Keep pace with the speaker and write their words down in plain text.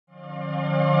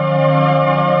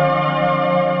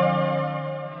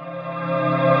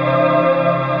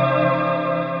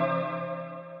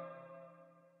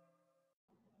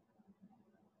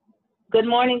good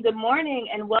morning,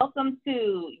 and welcome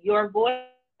to Your Voice,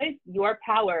 Your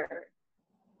Power.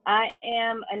 I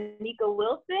am Anika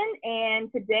Wilson,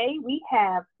 and today we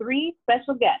have three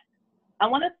special guests. I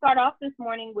want to start off this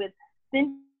morning with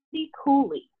Cindy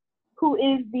Cooley, who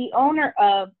is the owner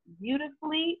of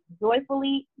Beautifully,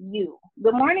 Joyfully You.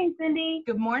 Good morning, Cindy.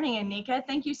 Good morning, Anika.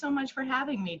 Thank you so much for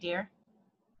having me, dear.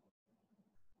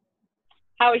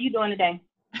 How are you doing today?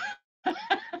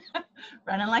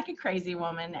 Running like a crazy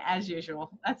woman, as usual.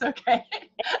 That's okay.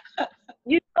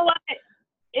 You know what?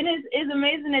 It's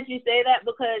amazing that you say that,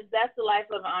 because that's the life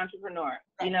of an entrepreneur.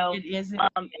 You know, it is. And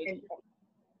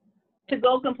to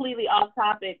go completely off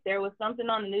topic, there was something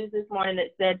on the news this morning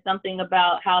that said something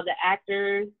about how the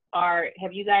actors are.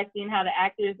 Have you guys seen how the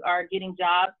actors are getting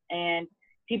jobs and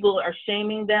people are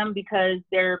shaming them because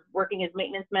they're working as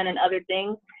maintenance men and other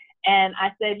things? And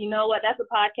I said, you know what? That's a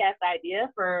podcast idea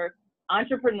for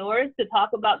entrepreneurs to talk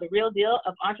about the real deal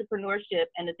of entrepreneurship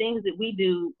and the things that we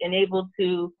do enabled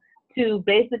to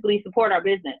basically support our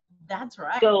business. That's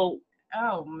right. So,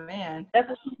 oh man, that's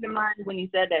what came to mind when you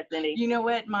said that, Cindy. You know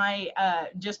what? My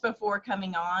just before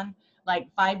coming on, like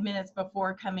 5 minutes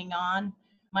before coming on,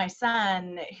 my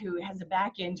son, who has a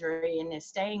back injury and is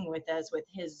staying with us with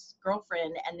his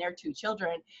girlfriend and their two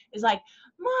children, is like,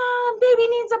 Mom, baby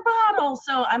needs a bottle.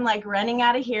 So I'm like running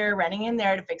out of here, running in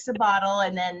there to fix a bottle.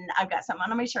 And then I've got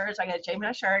something on my shirt. So I got to change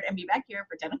my shirt and be back here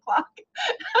for 10 o'clock.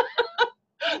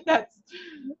 That's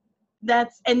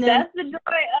the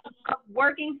joy of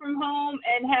working from home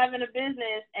and having a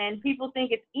business. And people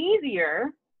think it's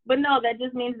easier, but no, that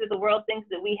just means that the world thinks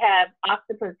that we have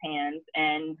octopus hands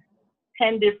and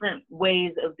 10 different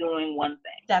ways of doing one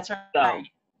thing. That's right. So,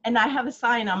 and I have a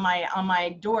sign on my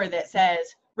door that says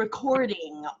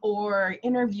recording or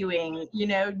interviewing,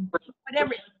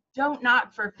 whatever. Don't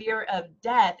knock for fear of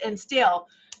death. And still,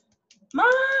 Mom,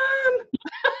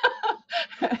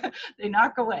 they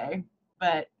knock away.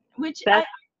 But it's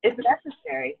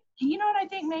necessary. You know what? I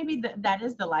think maybe that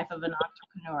is the life of an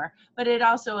entrepreneur. But it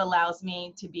also allows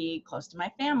me to be close to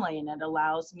my family, and it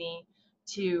allows me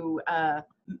to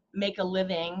make a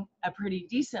living, a pretty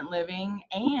decent living,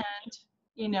 and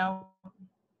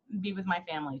be with my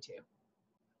family too.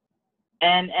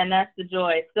 And that's the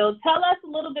joy. So tell us a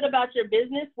little bit about your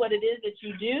business, what it is that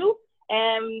you do,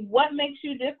 and what makes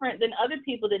you different than other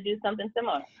people that do something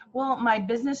similar. Well, my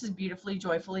business is Beautifully,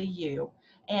 Joyfully You.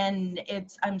 And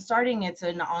it's an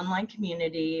online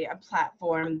community, a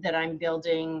platform that I'm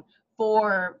building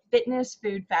for fitness,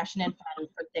 food, fashion, and fun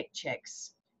for thick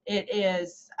chicks. It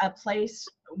is a place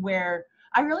where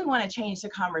I really want to change the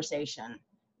conversation.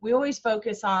 We always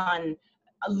focus on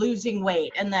losing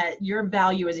weight, and that your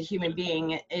value as a human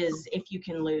being is if you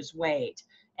can lose weight.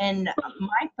 And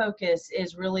my focus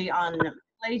is really on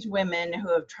middle-aged women who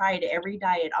have tried every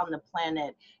diet on the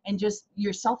planet, and just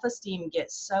your self-esteem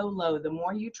gets so low. The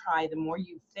more you try, the more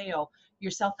you fail,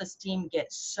 your self-esteem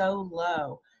gets so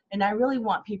low. And I really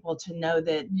want people to know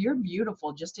that you're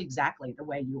beautiful just exactly the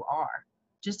way you are.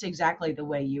 Just exactly the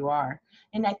way you are.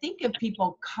 And I think if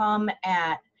people come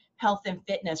at health and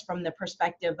fitness from the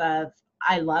perspective of,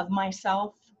 I love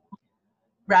myself,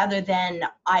 rather than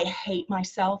I hate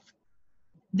myself,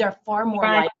 they're far more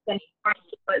likely.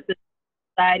 What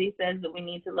society says that we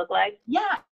need to look like.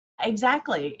 Yeah,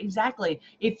 exactly.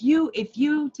 If you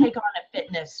take on a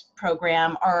fitness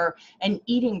program or an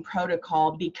eating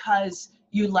protocol because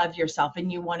you love yourself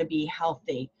and you want to be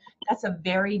healthy, that's a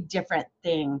very different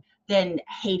thing than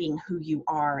hating who you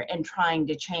are and trying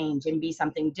to change and be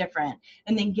something different,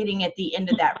 and then getting at the end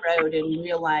of that road and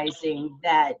realizing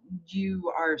that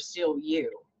you are still you,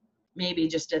 maybe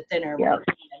just a thinner version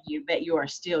of you, but you are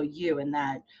still you, and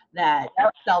that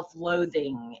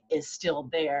self-loathing is still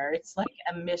there. It's like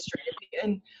a mystery.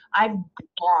 And I've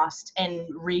lost and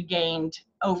regained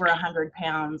over 100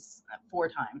 pounds 4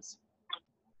 times.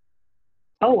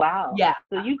 Oh, wow. Yeah.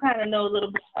 So you kind of know a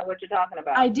little bit about what you're talking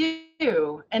about. I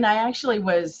do. And I actually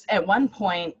was, at one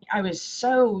point, I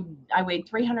weighed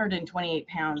 328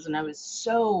 pounds, and I was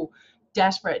so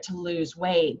desperate to lose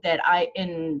weight that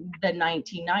in the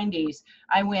 1990s,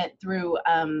 I went through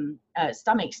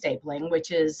stomach stapling,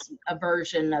 which is a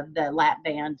version of the lap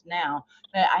band now.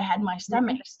 But I had my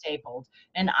stomach stapled,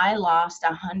 and I lost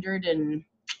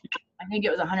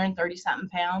 130 something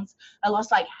pounds. I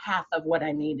lost like half of what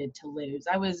I needed to lose.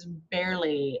 I was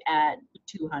barely at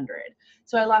 200.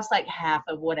 So I lost like half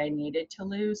of what I needed to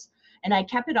lose. And I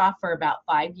kept it off for about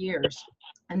 5 years.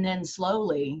 And then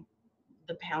slowly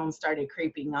the pounds started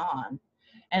creeping on.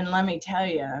 And let me tell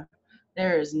you,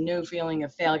 there is no feeling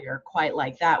of failure quite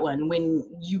like that one, when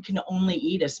you can only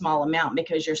eat a small amount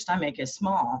because your stomach is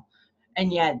small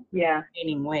and yet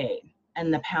gaining weight.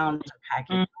 and the pounds are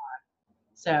packing on.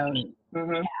 So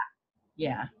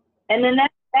yeah. And then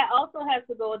that also has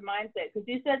to go with mindset, because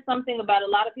you said something about a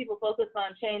lot of people focus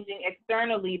on changing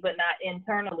externally but not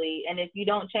internally. And if you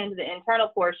don't change the internal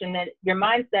portion, then your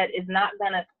mindset is not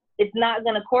gonna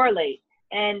correlate.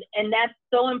 And that's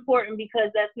so important,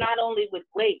 because that's not only with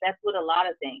weight, that's with a lot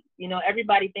of things. You know,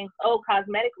 everybody thinks, oh,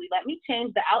 cosmetically, let me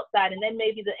change the outside and then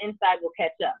maybe the inside will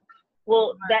catch up.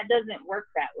 Well, that doesn't work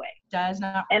that way. Does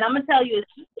not. And I'm gonna tell you,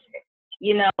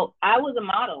 you know, I was a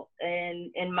model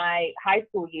in my high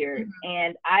school years,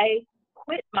 and I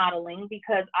quit modeling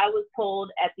because I was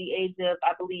told at the age of,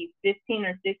 I believe, 15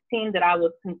 or 16 that I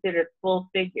was considered full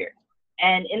figured.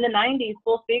 And in the 90s,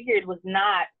 full figured was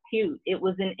not cute. It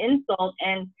was an insult,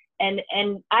 and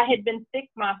I had been sick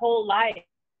my whole life.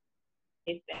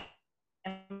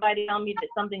 Somebody told me that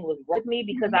something was wrong with me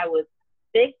because I was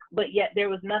sick, but yet there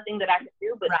was nothing that I could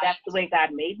do. But that's the way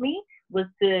God made me, was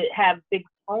to have big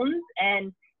bones.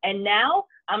 And now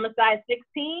I'm a size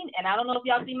 16, and I don't know if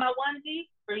y'all see my onesie.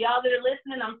 For y'all that are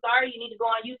listening, I'm sorry, you need to go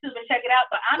on YouTube and check it out.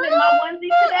 But I'm in my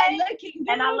onesie today,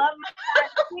 and I love my size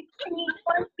 16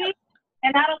 onesie,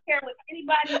 and I don't care what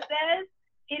anybody says.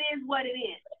 It is what it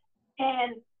is.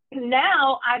 And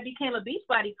now I became a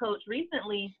Beachbody coach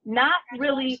recently, not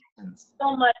really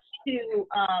so much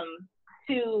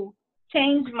to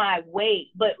change my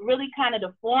weight, but really kind of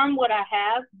to form what I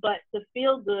have, but to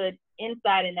feel good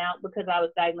inside and out, because I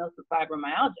was diagnosed with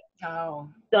fibromyalgia. Oh.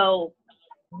 So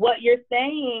what you're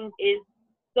saying is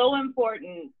so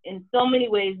important in so many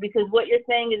ways, because what you're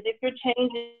saying is, if you're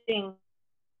changing the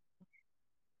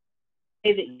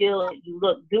way that you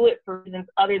look, do it for reasons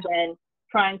other than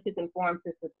trying to conform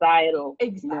to societal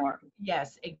norms.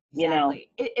 Yes, exactly. You know?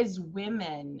 It is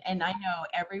women, and I know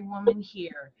every woman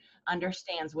here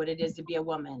understands what it is to be a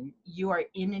woman. You are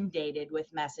inundated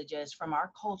with messages from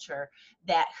our culture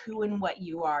that who and what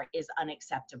you are is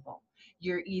unacceptable.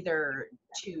 You're either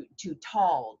too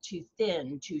tall, too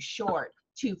thin, too short,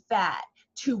 too fat,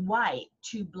 too white,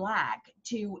 too black,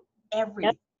 too everything.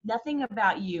 Yep. Nothing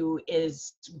about you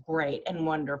is great and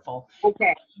wonderful.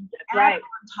 Okay, right. Add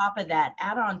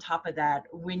on top of that,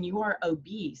 when you are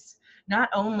obese, not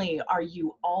only are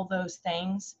you all those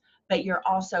things, but you're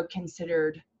also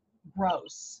considered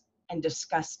gross and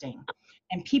disgusting.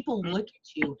 And people look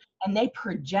at you and they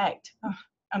project,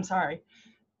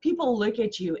 people look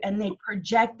at you and they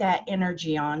project that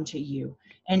energy onto you.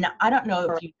 And I don't know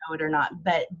if you know it or not,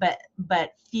 but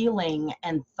feeling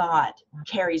and thought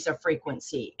carries a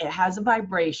frequency. It has a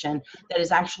vibration that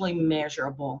is actually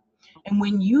measurable. And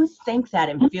when you think that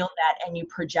and feel that and you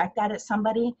project that at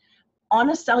somebody, on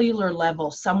a cellular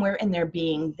level, somewhere in their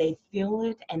being, they feel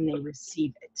it and they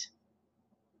receive it.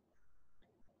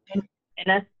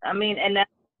 And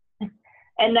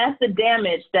that's the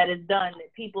damage that is done,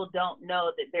 that people don't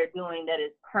know that they're doing, that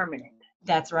is permanent.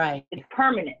 That's right. It's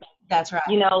permanent. That's right.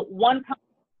 You know, one comment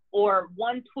or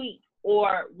one tweet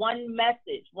or one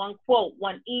message, one quote,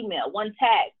 one email, one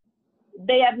tag,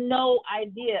 they have no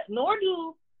idea, nor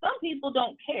do some people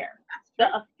don't care, the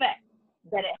effect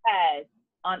that it has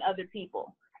on other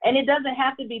people. And it doesn't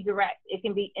have to be direct. It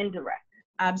can be indirect.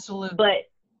 Absolutely. But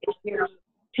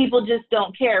people just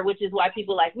don't care, which is why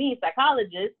people like me,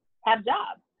 psychologists, have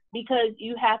jobs, because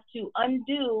you have to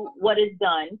undo what is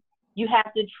done. You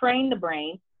have to train the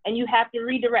brain, and you have to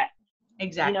redirect.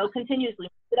 Exactly. You know, continuously.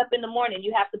 Get up in the morning,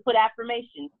 you have to put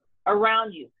affirmations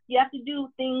around you. You have to do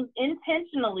things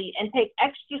intentionally and take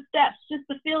extra steps just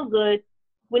to feel good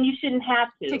when you shouldn't have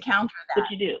to. To counter that.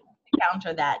 But you do. To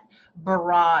counter that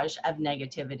barrage of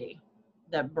negativity.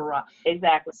 The barrage.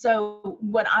 Exactly. So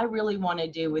what I really want to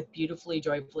do with Beautifully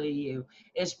Joyfully You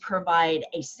is provide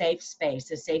a safe space,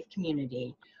 a safe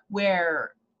community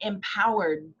where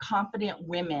empowered, confident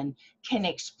women can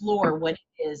explore what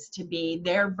it is to be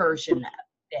their version of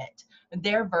it,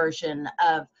 their version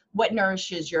of what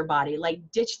nourishes your body. Like,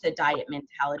 ditch the diet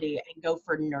mentality and go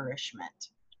for nourishment.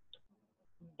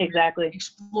 Exactly.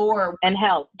 Explore and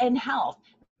health,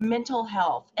 mental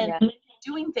health, and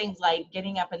doing things like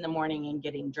getting up in the morning and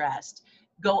getting dressed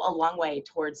go a long way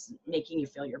towards making you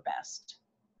feel your best.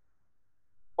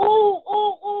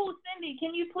 Oh, Cindy,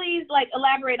 can you please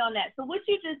elaborate on that? So what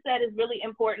you just said is really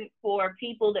important for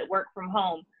people that work from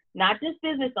home, not just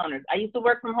business owners. I used to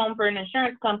work from home for an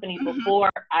insurance company before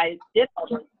I did all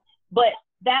this. But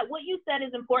that what you said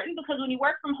is important, because when you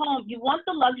work from home, you want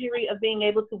the luxury of being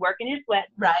able to work in your sweat,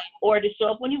 right, or to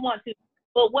show up when you want to.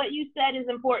 But what you said is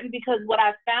important, because what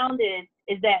I've found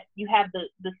is that you have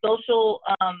the social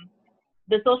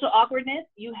awkwardness,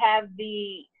 you have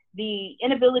the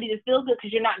inability to feel good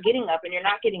because you're not getting up and you're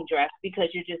not getting dressed because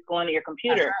you're just going to your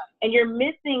computer, and you're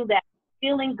missing that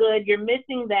feeling good. You're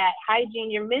missing that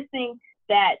hygiene. You're missing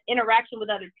that interaction with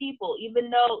other people, even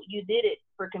though you did it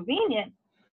for convenience.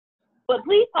 But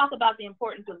please talk about the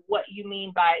importance of what you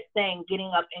mean by saying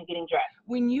getting up and getting dressed.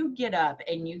 When you get up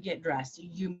and you get dressed,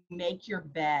 you make your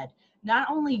bed. Not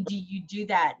only do you do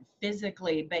that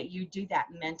physically, but you do that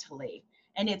mentally.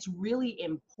 And it's really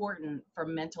important for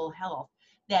mental health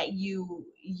that you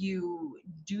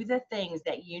do the things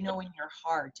that you know in your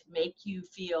heart make you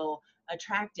feel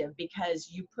attractive, because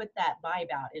you put that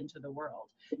vibe out into the world.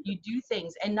 You do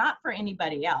things, and not for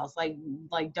anybody else, like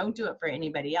don't do it for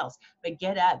anybody else, but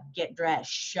get up, get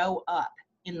dressed, show up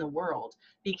in the world,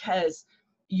 because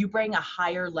you bring a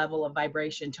higher level of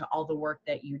vibration to all the work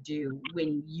that you do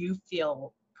when you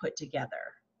feel put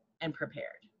together and prepared.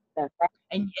 That's right.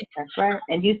 And that's right.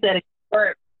 And you said a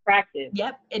word, attractive.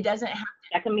 Yep. It doesn't have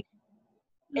that can be.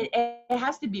 It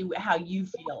has to be how you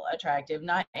feel attractive,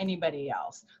 not anybody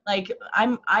else. Like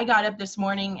I got up this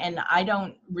morning and I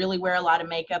don't really wear a lot of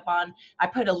makeup on. I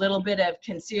put a little bit of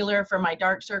concealer for my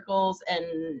dark circles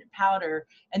and powder,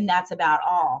 and that's about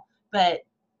all. But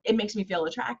it makes me feel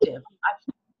attractive.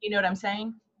 You know what I'm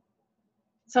saying?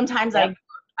 Sometimes Yep.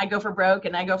 I go for broke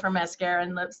and I go for mascara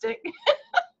and lipstick,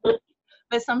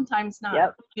 but sometimes not.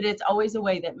 Yep. But it's always a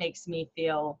way that makes me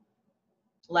feel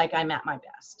like I'm at my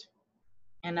best.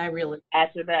 And I really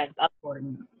at your best.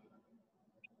 Important.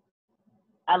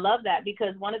 I love that,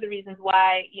 because one of the reasons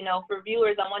why, for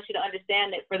viewers, I want you to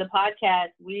understand that for the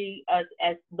podcast, we,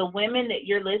 as the women that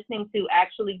you're listening to,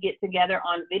 actually get together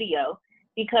on video,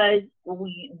 because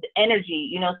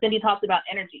energy, Cindy talks about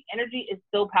energy. Energy is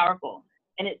so powerful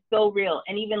and it's so real.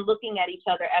 And even looking at each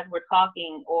other as we're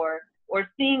talking, or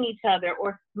seeing each other,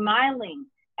 or smiling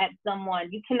at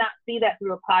someone, you cannot see that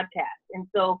through a podcast. And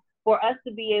so for us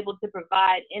to be able to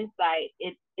provide insight,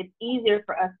 it's easier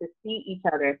for us to see each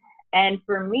other. And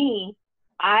for me,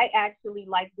 I actually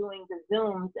like doing the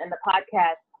Zooms and the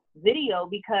podcast video,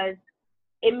 because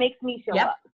it makes me show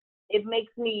up. It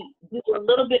makes me do a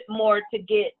little bit more to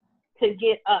get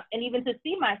up, and even to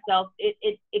see myself.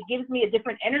 It gives me a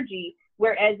different energy.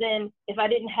 Whereas if I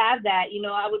didn't have that,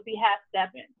 I would be half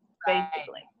stepping,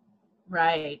 basically.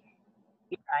 Right.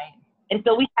 And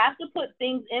so we have to put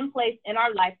things in place in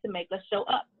our life to make us show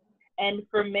up. And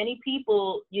for many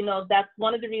people, that's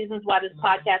one of the reasons why this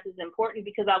podcast is important,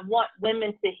 because I want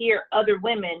women to hear other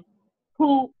women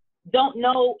who don't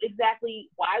know exactly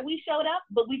why we showed up,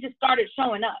 but we just started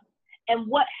showing up. And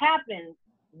what happens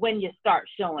when you start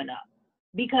showing up?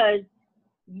 Because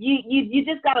you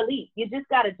just got to leap. You just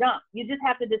got to jump. You just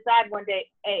have to decide one day,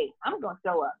 hey, I'm going to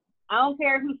show up. I don't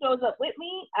care who shows up with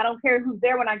me. I don't care who's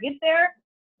there when I get there,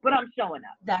 but I'm showing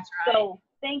up. That's right. So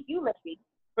thank you, ladies,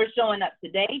 for showing up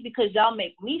today, because y'all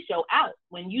make me show out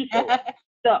when you show up.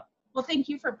 So, well, thank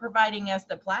you for providing us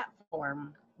the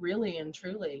platform, really and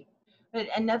truly. But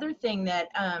another thing that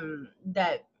I'm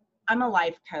a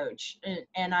life coach,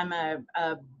 and I'm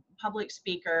a public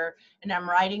speaker, and I'm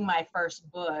writing my first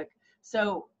book.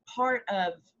 So part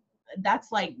of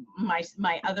that's like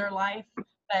my other life,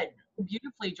 but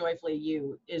Beautifully Joyfully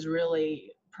You is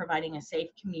really providing a safe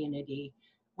community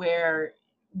where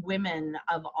women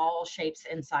of all shapes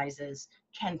and sizes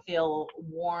can feel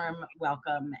warm,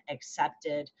 welcome,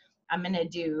 accepted. I'm going to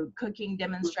do cooking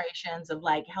demonstrations of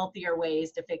like healthier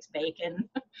ways to fix bacon,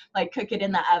 like cook it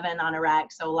in the oven on a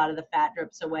rack so a lot of the fat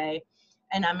drips away.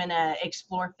 And I'm going to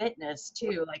explore fitness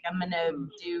too. Like I'm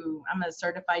a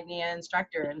certified NIA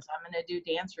instructor. And so I'm going to do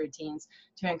dance routines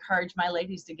to encourage my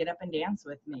ladies to get up and dance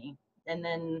with me. And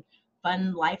then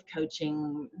fun life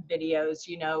coaching videos,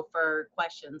 for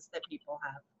questions that people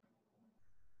have.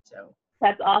 So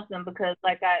that's awesome, because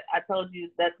like I told you,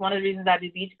 that's one of the reasons I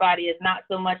do Beachbody, is not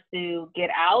so much to get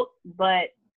out, but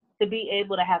to be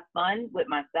able to have fun with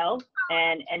myself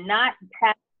and not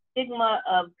have stigma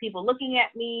of people looking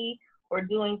at me or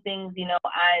doing things.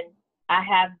 I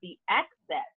have the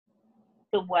access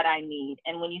to what I need.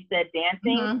 And when you said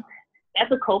dancing,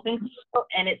 that's a coping skill,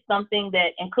 and it's something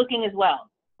that, and cooking as well.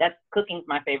 Cooking's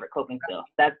my favorite coping skill.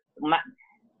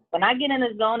 When I get in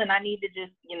a zone and I need to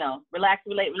just, relax,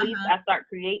 relate, release, I start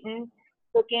creating,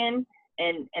 cooking,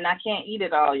 and I can't eat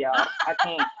it all, y'all. I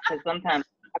can't, because sometimes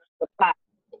the pot,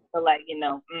 so like,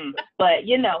 but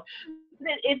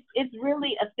it's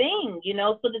really a thing,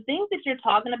 So the things that you're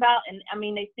talking about, and I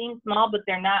mean, they seem small, but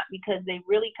they're not, because they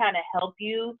really kind of help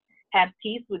you have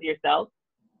peace with yourself,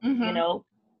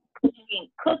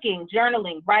 cooking,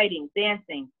 journaling, writing,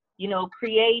 dancing,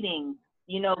 creating,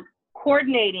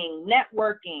 coordinating,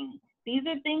 networking. These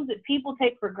are things that people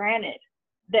take for granted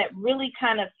that really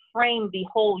kind of frame the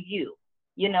whole you,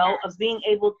 of being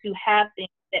able to have things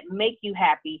that make you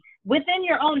happy within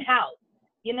your own house.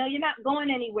 You know, you're not going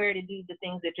anywhere to do the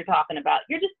things that you're talking about.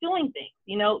 You're just doing things.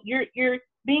 You know, you're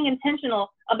being intentional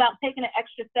about taking an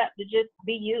extra step to just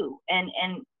be you and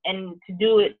to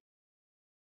do it.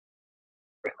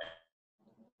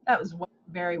 That was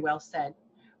very well said.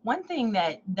 One thing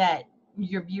that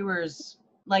your viewers,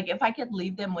 like, if I could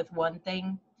leave them with one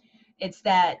thing, it's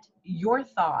that your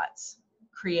thoughts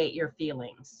create your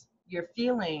feelings. Your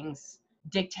feelings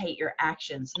dictate your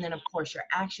actions. And then, of course, your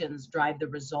actions drive the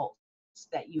results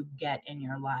that you get in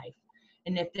your life.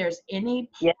 And if there's any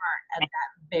part of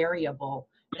that variable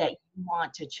that you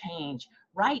want to change,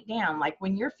 write down, like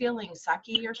when you're feeling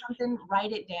sucky or something,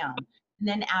 write it down. And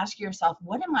then ask yourself,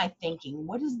 what am I thinking?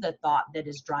 What is the thought that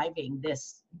is driving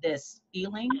this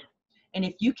feeling? And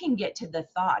if you can get to the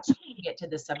thoughts, you can get to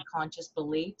the subconscious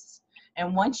beliefs.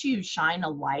 And once you shine a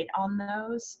light on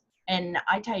those, and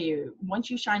I tell you, once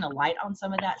you shine a light on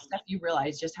some of that stuff, you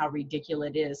realize just how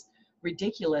ridiculous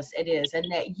it is,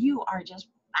 and that you are just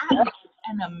fabulous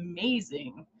and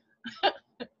amazing.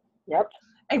 Yep.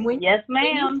 And when yes, when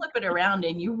you ma'am. flip it around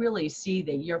and you really see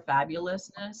that your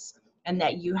fabulousness and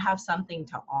that you have something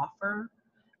to offer,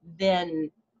 then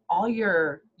all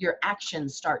your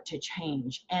actions start to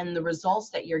change, and the results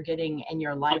that you're getting in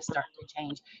your life start to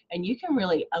change, and you can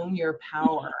really own your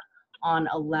power on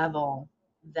a level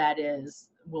that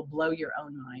will blow your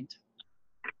own mind.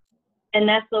 And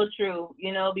that's so true,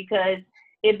 you know, because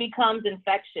it becomes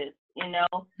infectious, you know.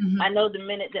 Mm-hmm. I know the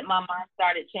minute that my mind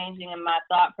started changing and my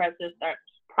thought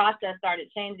process started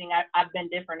changing, I've been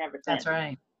different ever since. That's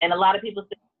right. And a lot of people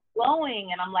say, glowing,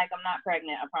 and I'm like, I'm not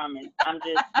pregnant, I promise. I'm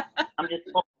just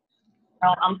full.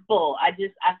 No, I'm full. I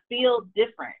feel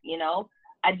different, you know.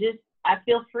 I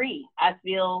feel free. I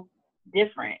feel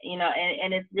different, you know,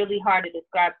 and it's really hard to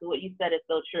describe. So what you said is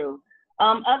so true.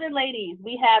 Other ladies,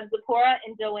 we have Zipporah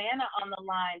and Joanna on the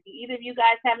line. Do either of you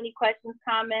guys have any questions,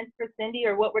 comments for Cindy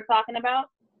or what we're talking about?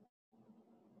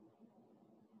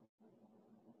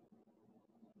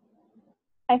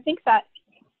 I think that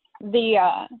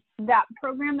that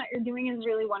program that you're doing is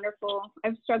really wonderful.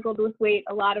 I've struggled with weight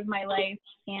a lot of my life,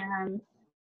 and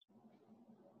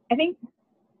I think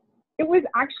it was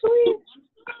actually,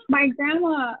 my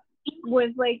grandma was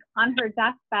like on her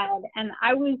deathbed, and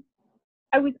I was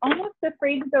almost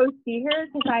afraid to go see her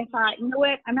because I thought, you know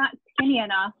what, I'm not skinny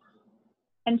enough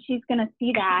and she's gonna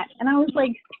see that. And I was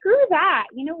like, screw that,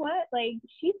 you know what, like,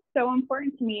 she's so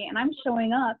important to me and I'm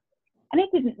showing up. And it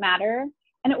didn't matter.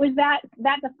 And it was that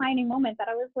defining moment that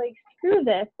I was like, screw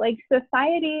this, like,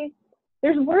 society,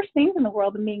 there's worse things in the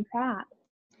world than being fat.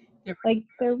 Like,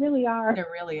 there really are. There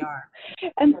really are.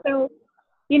 And so,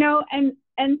 you know, and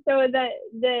so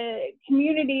the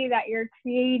community that you're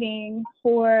creating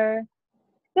for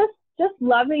just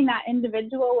loving that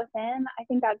individual within, I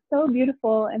think that's so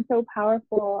beautiful and so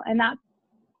powerful. And that's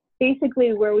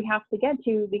basically where we have to get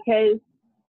to, because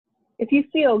if you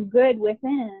feel good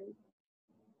within,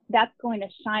 that's going to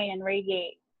shine and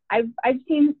radiate. I've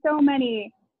seen so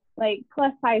many like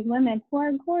plus size women who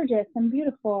are gorgeous and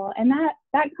beautiful, and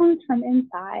that comes from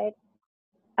inside.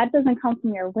 That doesn't come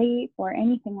from your weight or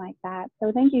anything like that.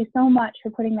 So thank you so much for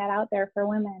putting that out there for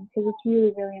women, because it's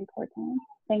really, really important.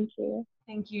 Thank you.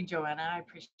 Thank you, Joanna. I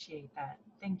appreciate that.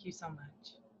 Thank you so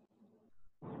much.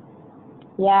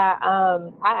 Yeah,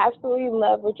 I absolutely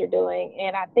love what you're doing.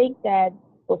 And I think that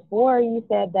before you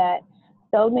said that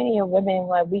so many of women,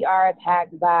 like, we are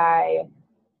attacked by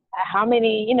how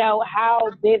many, you know, how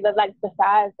big, like, the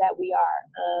size that we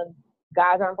are.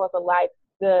 Guys aren't supposed to like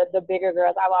the bigger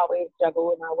girls. I've always struggled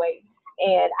with my weight.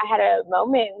 And I had a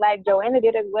moment like Joanna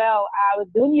did as well. I was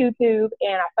doing YouTube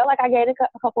and I felt like I gained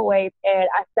a couple weights, and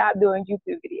I stopped doing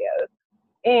YouTube videos.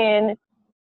 And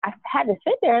I had to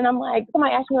sit there and I'm like,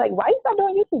 somebody asked me, like, why you stop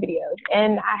doing YouTube videos?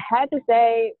 And I had to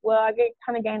say, well, I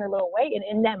kind of gained a little weight. And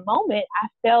in that moment, I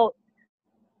felt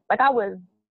like I was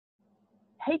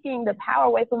taking the power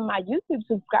away from my YouTube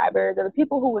subscribers, or the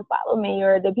people who would follow me,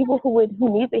 or the people who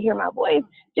need to hear my voice,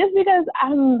 just because I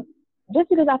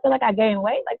feel like I gained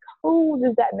weight. Like, who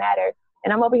does that matter?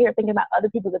 And I'm over here thinking about other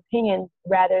people's opinions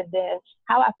rather than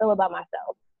how I feel about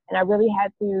myself. And I really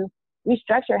had to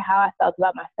restructure how I felt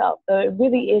about myself. So it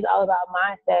really is all about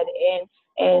mindset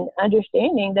and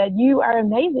understanding that you are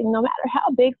amazing no matter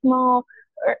how big, small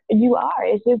you are.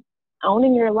 It's just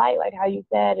owning your light, like how you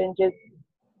said, and just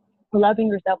loving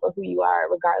yourself for who you are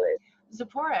regardless.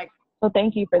 Zipporah. So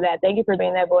thank you for that. Thank you for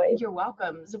being that voice. You're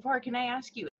welcome. Zipporah, can I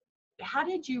ask you, how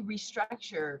did you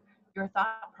restructure your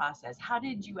thought process? How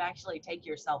did you actually take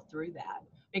yourself through that?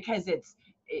 Because it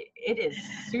is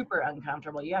super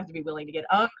uncomfortable. You have to be willing to get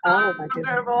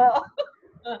uncomfortable.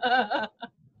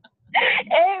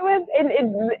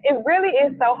 It really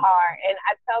is so hard. And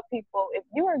I tell people, if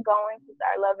you are going to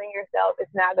start loving yourself,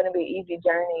 it's not going to be an easy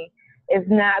journey. It's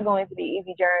not going to be an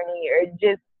easy journey, or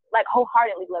just like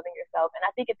wholeheartedly loving yourself. And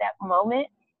I think at that moment,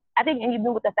 and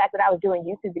even with the fact that I was doing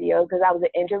YouTube videos because I was an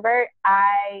introvert,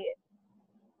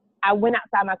 I went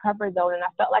outside my comfort zone, and I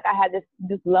felt like I had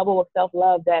this level of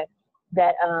self-love that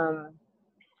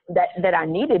I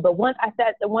needed. But once I saw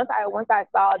that,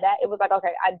 it was like,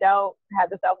 okay, I don't have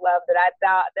the self-love that I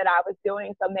thought that I was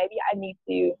doing. So maybe I need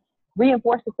to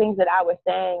reinforce the things that I was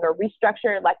saying, or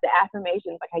restructure like the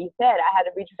affirmations, like how you said, I had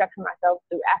to restructure myself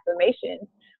through affirmations,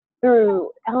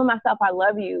 through telling myself I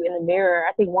love you in the mirror.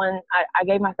 I think I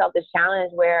gave myself this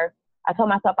challenge where I told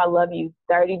myself I love you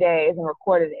 30 days and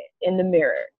recorded it in the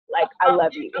mirror. Like, I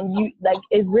love you. And you, like,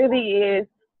 it really is,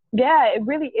 you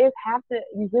really have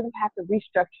to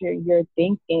restructure your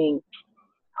thinking,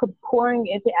 pouring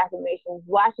into affirmations,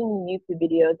 watching YouTube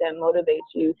videos that motivate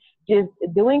you, just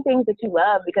doing things that you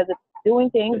love, because it's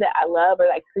doing things that I love, or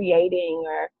like creating,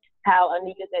 or how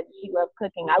Anika said she loves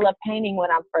cooking. I love painting when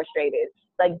I'm frustrated.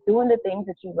 Like, doing the things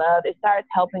that you love, it starts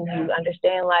helping you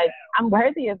understand, like, I'm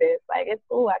worthy of this. Like, it's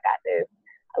cool, I got this.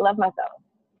 I love myself.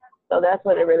 So that's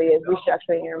what it really is,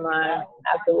 restructuring your mind.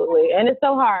 Absolutely. And it's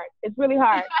so hard. It's really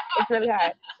hard. It's really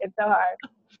hard. It's so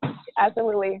hard.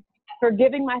 Absolutely.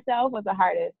 Forgiving myself was the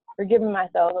hardest. Forgiving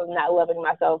myself of not loving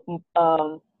myself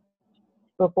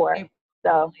before.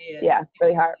 So yeah, it's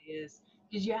really hard. It is,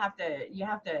 because you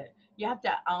have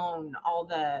to own all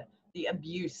the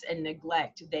abuse and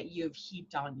neglect that you've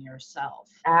heaped on yourself.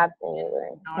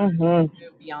 Absolutely. Move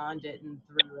beyond it and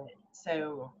through it.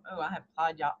 So, I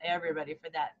applaud y'all, everybody,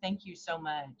 for that. Thank you so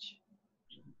much.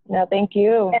 No, thank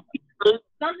you.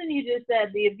 Something you just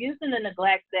said, the abuse and the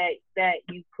neglect that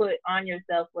you put on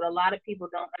yourself, what a lot of people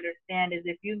don't understand is,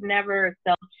 if you've never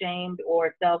self-shamed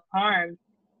or self-harmed,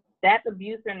 that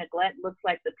abuse or neglect looks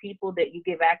like the people that you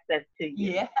give access to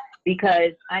you. Yeah.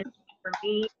 Because for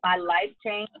me, my life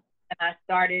changed, and I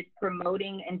started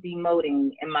promoting and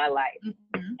demoting in my life.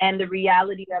 Mm-hmm. And the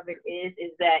reality of it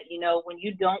is that, when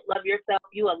you don't love yourself,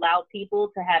 you allow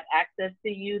people to have access to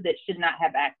you that should not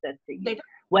have access to you.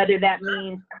 Whether that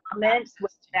means comments,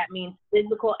 whether that means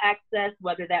physical access,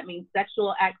 whether that means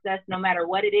sexual access, no matter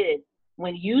what it is,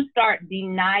 when you start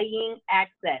denying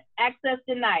access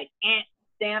denied,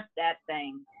 stamp that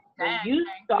thing. When you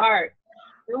start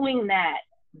doing that,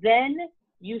 then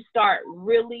you start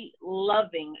really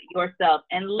loving yourself.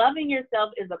 And loving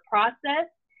yourself is a process,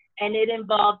 and it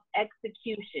involves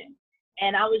execution.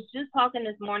 And I was just talking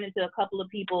this morning to a couple of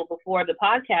people before the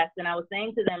podcast, and I was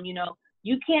saying to them,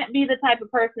 you can't be the type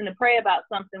of person to pray about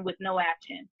something with no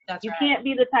action. That's you right. can't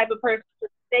be the type of person to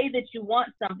say that you want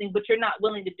something, but you're not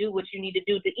willing to do what you need to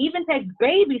do to even take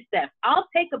baby steps. I'll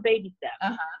take a baby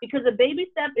step, because a baby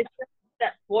step is just a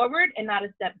step forward and not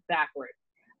a step backwards.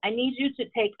 I need you to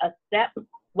take a step.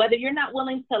 Whether you're not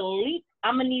willing to leap,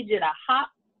 I'm going to need you to hop,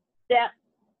 step,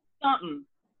 something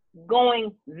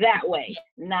going that way,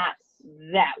 not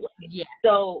that way. Yeah.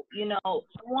 So, I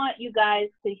want you guys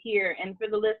to hear, and for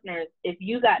the listeners, if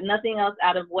you got nothing else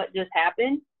out of what just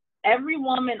happened, every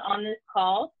woman on this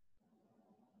call,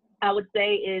 I would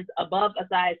say, is above a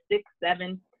size 6,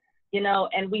 7,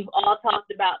 and we've all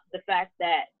talked about the fact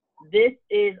that this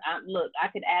is, look, I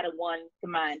could add a 1 to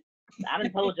mine. I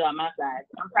done told y'all my size.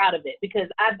 I'm proud of it, because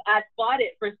I've fought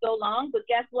it for so long. But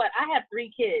guess what? I have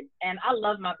 3 kids, and I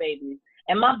love my babies.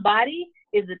 And my body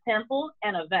is a temple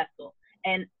and a vessel.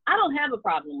 And I don't have a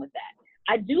problem with that.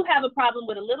 I do have a problem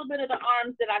with a little bit of the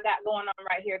arms that I got going on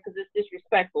right here, because it's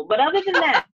disrespectful. But other than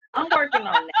that, I'm working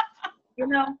on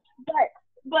that.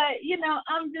 But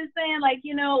I'm just saying, like,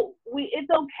 it's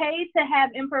okay to have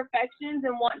imperfections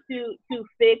and want to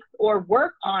fix or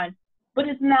work on. But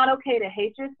it's not okay to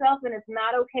hate yourself, and it's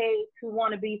not okay to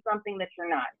want to be something that you're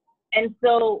not. And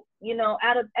so,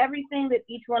 out of everything that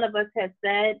each one of us has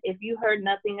said, if you heard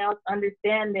nothing else,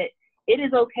 understand that it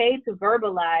is okay to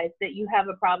verbalize that you have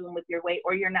a problem with your weight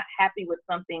or you're not happy with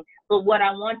something. But what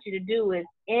I want you to do is,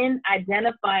 in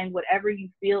identifying whatever you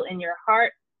feel in your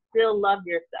heart, still love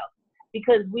yourself.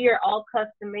 Because we are all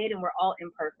custom made and we're all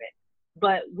imperfect,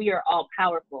 but we are all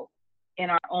powerful in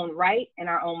our own right, in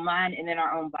our own mind, and in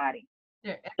our own body.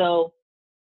 So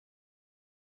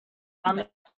I'm gonna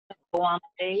go on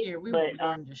stage. Here, we were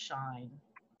born to shine.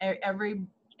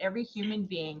 Every human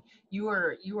being, you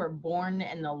are born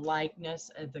in the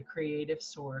likeness of the creative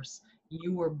source.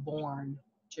 You were born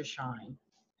to shine.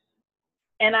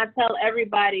 And I tell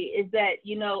everybody is that,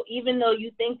 even though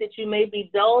you think that you may be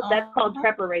dull, that's called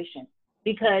preparation.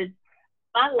 Because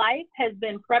my life has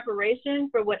been preparation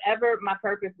for whatever my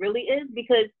purpose really is.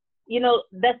 Because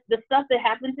that's the stuff that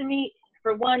happened to me.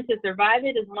 For one, to survive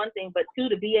it is one thing, but two,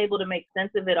 to be able to make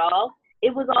sense of it all,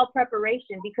 it was all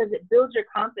preparation, because it builds your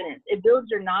confidence, it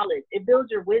builds your knowledge, it builds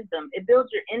your wisdom, it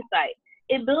builds your insight,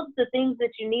 it builds the things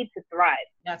that you need to thrive.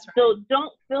 That's right. So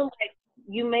don't feel like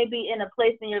you may be in a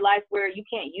place in your life where you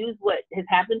can't use what has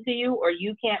happened to you, or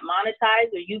you can't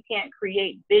monetize, or you can't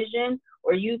create vision,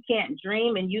 or you can't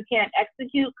dream and you can't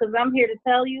execute, because I'm here to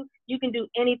tell you, you can do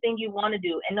anything you want to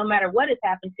do. And no matter what has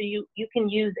happened to you, you can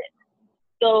use it.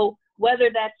 So whether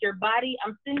that's your body,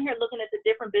 I'm sitting here looking at the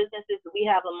different businesses that we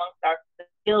have amongst our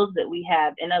skills that we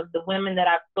have, and of the women that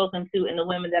I've spoken to and the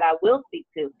women that I will speak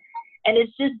to. And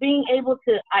it's just being able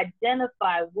to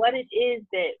identify what it is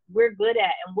that we're good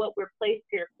at and what we're placed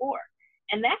here for.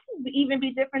 And that can even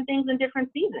be different things in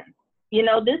different seasons.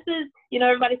 This is,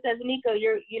 everybody says, Nico,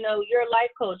 you're a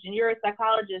life coach and you're a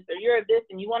psychologist, or you're a this,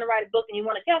 and you want to write a book, and you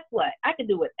want to, guess what? I can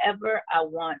do whatever I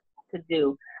want to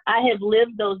do. I have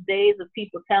lived those days of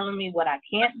people telling me what I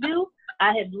can't do.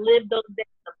 I have lived those days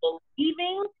of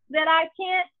believing that I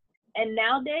can't. And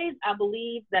nowadays I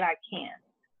believe that I can.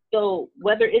 So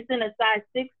whether it's in a size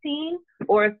 16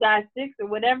 or a size 6 or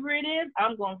whatever it is,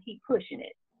 I'm going to keep pushing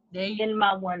it in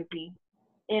my onesie,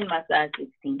 in my size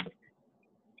 16.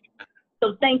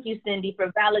 So thank you, Cindy,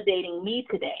 for validating me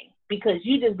today, because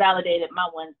you just validated my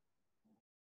onesie.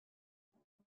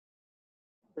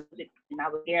 And I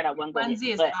was scared I wasn't going to.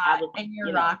 Onesie is hot, and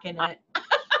you're rocking it.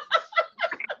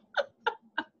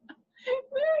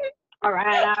 All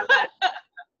right.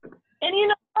 And you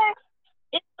know what?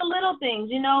 It's the little things,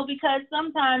 because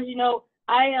sometimes,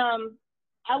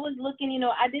 I was looking,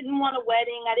 I didn't want a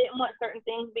wedding. I didn't want certain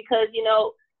things because,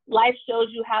 life shows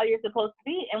you how you're supposed to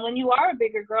be. And when you are a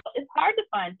bigger girl, it's hard to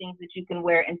find things that you can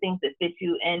wear and things that fit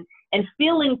you, and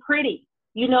feeling pretty.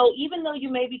 Even though you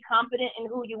may be confident in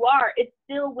who you are, it's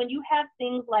still, when you have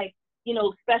things like,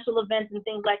 special events and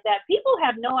things like that, people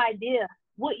have no idea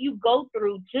what you go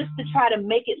through just to try to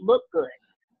make it look good,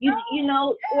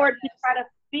 or to try to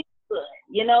feel good.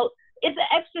 It's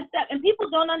an extra step, and people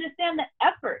don't understand the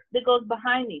effort that goes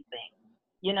behind these things,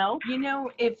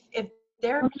 if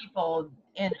there are people,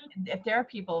 and if there are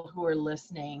people who are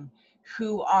listening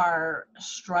who are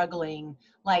struggling,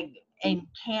 and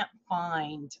can't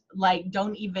find,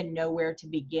 don't even know where to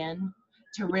begin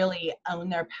to really own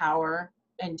their power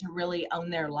and to really own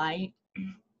their light,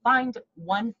 find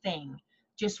one thing,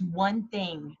 just one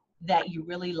thing that you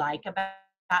really like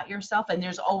about yourself. And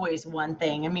there's always one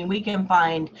thing. I mean, we can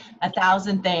find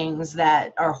 1,000 things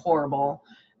that are horrible,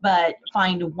 but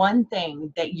find one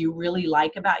thing that you really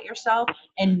like about yourself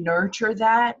and nurture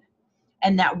that.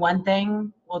 And that one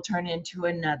thing will turn into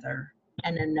another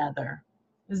and another.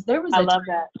 Because there was I love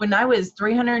that. When I was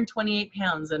 328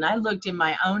 pounds and I looked in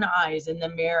my own eyes in the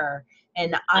mirror,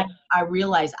 and I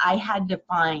realized I had to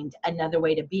find another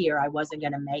way to be, or I wasn't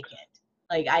going to make it.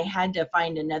 I had to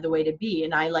find another way to be.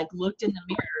 And I looked in the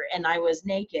mirror and I was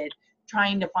naked,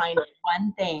 trying to find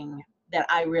one thing that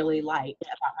I really liked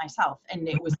about myself. And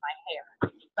it was my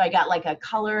hair. So I got a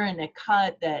color and a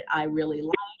cut that I really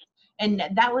liked. And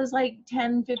that was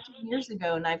 10, 15 years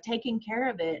ago. And I've taken care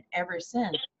of it ever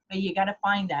since. But you got to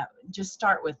find that. Just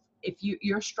start with, if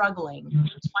you're struggling,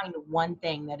 just find one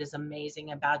thing that is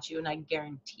amazing about you. And I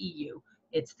guarantee you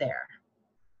it's there.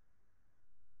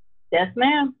 Yes,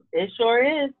 ma'am. It sure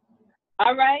is.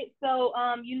 All right. So,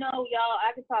 y'all,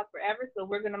 I could talk forever, so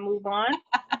we're going to move on.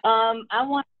 I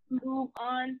want to move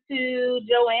on to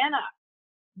Joanna.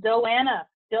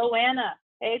 Joanna.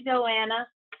 Hey, Joanna.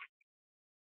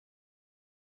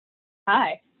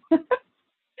 Hi.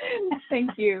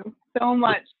 Thank you so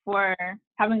much for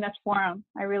having this forum.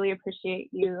 I really appreciate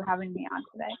you having me on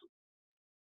today.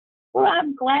 Well,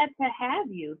 I'm glad to have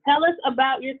you. Tell us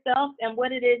about yourself and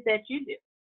what it is that you do.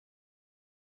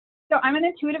 So I'm an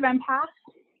intuitive empath,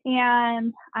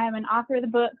 and I'm an author of the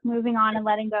book, Moving On and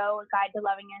Letting Go, A Guide to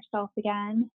Loving Yourself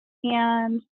Again.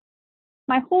 And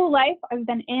my whole life, I've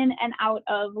been in and out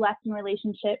of lesson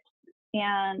relationships.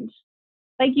 And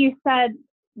like you said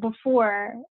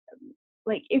before,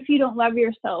 if you don't love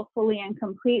yourself fully and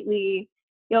completely,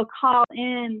 you'll call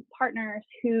in partners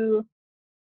who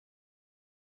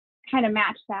kind of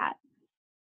match that.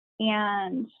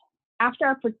 And after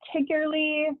a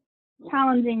particularly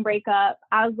challenging breakup,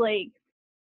 I was like,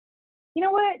 you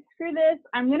know what, screw this.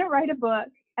 I'm going to write a book,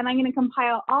 and I'm going to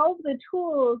compile all of the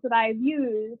tools that I've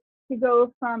used to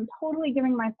go from totally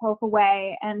giving myself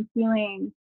away and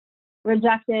feeling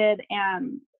rejected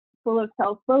and full of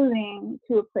self-loathing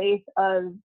to a place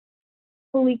of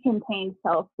fully contained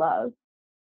self-love.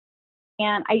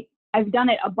 And I've done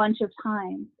it a bunch of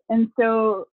times. And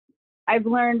so I've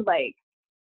learned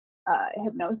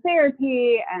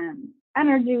hypnotherapy and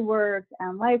energy work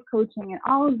and life coaching and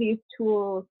all of these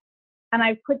tools, and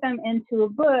I put them into a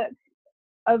book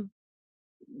of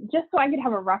just so I could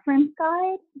have a reference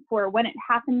guide for when it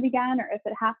happened again or if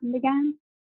it happened again.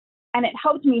 And it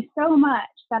helped me so much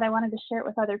that I wanted to share it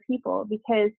with other people,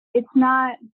 because it's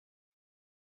not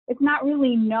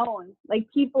really known. Like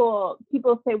people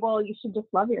say, well, you should just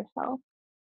love yourself.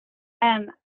 And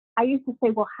I used to say,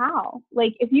 well, how?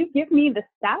 Like, if you give me the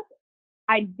steps,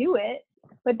 I'd do it.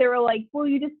 But they were like, well,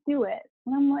 you just do it.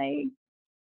 And I'm like,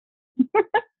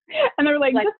 and they're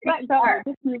like, just let go.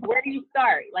 Where do you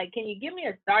start? Like, can you give me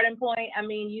a starting point? I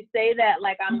mean, you say that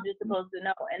like I'm just supposed to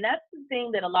know. And that's the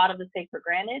thing that a lot of us take for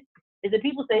granted, is that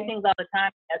people say things all the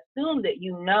time, assume that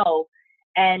you know.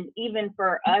 And even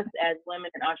for us as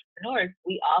women and entrepreneurs,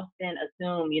 we often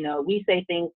assume, you know, we say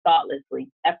things thoughtlessly,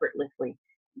 effortlessly,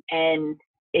 and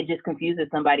it just confuses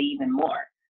somebody even more.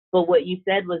 But what you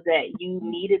said was that you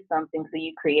needed something, so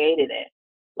you created it.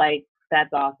 Like,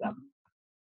 that's awesome.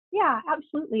 Yeah,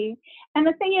 absolutely. And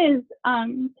the thing is,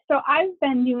 so I've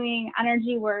been doing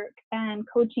energy work and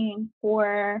coaching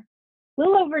for a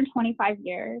little over 25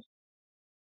 years.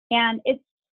 And it's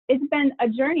been a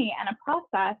journey and a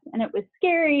process, and it was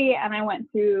scary, and I went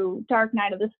through dark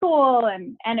night of the soul,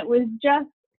 and it was just,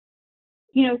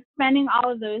 you know, spending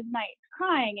all of those nights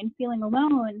crying and feeling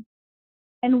alone.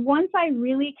 And once I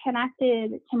really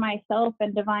connected to myself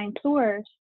and divine source,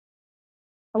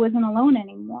 I wasn't alone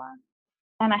anymore.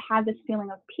 And I had this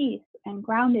feeling of peace and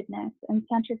groundedness and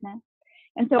centeredness.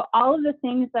 And so all of the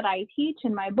things that I teach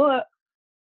in my book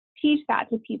teach that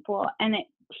to people, and it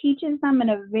teaches them in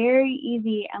a very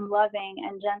easy and loving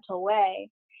and gentle way.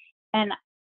 And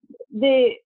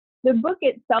the book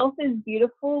itself is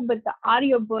beautiful, but the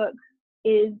audiobook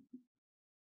is,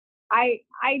 I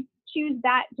choose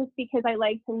that just because I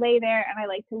like to lay there and I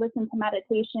like to listen to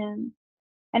meditations,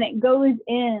 and it goes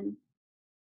in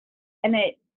and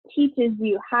it teaches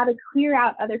you how to clear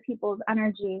out other people's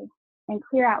energy and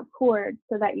clear out cords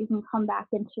so that you can come back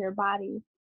into your body.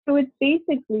 So it's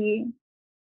basically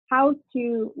how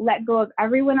to let go of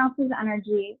everyone else's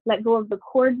energy, let go of the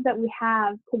cords that we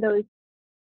have to those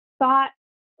thought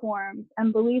forms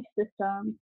and belief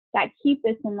systems that keep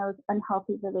us in those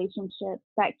unhealthy relationships,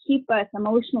 that keep us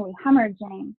emotionally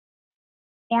hemorrhaging.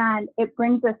 And it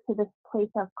brings us to this place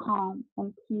of calm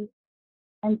and peace.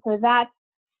 And so that's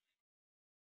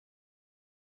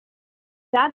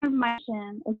my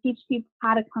mission, is teach people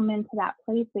how to come into that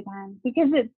place again. Because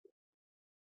it's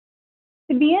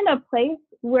to be in a place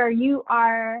where you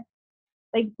are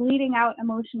like bleeding out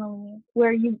emotionally,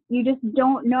 where you just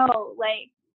don't know, like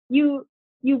you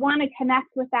want to connect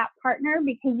with that partner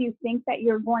because you think that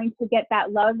you're going to get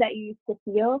that love that you used to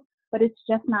feel, but it's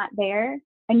just not there.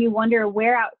 And you wonder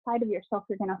where outside of yourself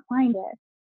you're going to find it.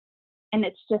 And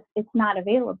it's not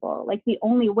available. Like, the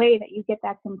only way that you get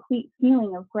that complete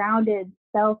feeling of grounded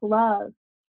self-love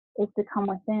is to come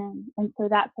within. And so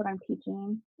that's what I'm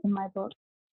teaching in my book.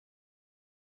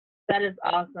 That is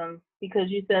awesome, because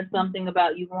you said something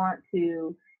about you want to,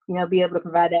 you know, be able to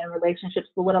provide that in relationships.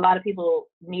 But what a lot of people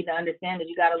need to understand is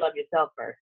you got to love yourself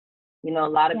first. You know, a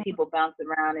lot of people bounce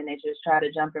around and they just try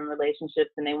to jump in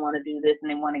relationships and they want to do this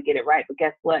and they want to get it right. But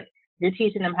guess what? You're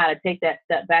teaching them how to take that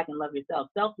step back and love yourself.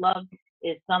 Self-love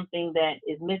is something that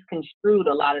is misconstrued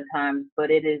a lot of times,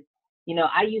 but it is, you know,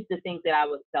 I used to think that I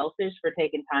was selfish for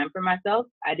taking time for myself.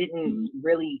 I didn't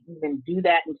really even do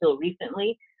that until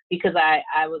recently, because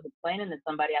I was explaining to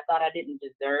somebody, I thought I didn't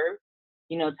deserve,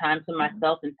 you know, time to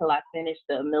myself until I finished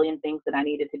the million things that I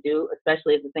needed to do,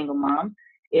 especially as a single mom.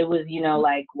 It was, you know,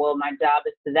 like, well, my job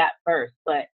is to that first.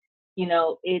 But, you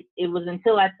know, it was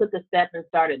until I took a step and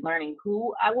started learning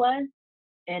who I was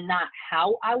and not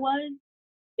how I was,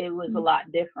 it was a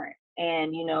lot different.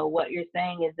 And, you know, what you're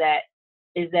saying is that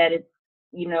it's,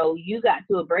 you know, you got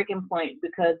to a breaking point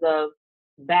because of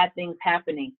bad things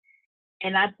happening.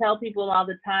 And I tell people all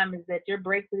the time is that your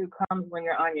breakthrough comes when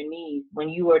you're on your knees, when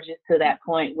you are just to that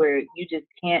point where you just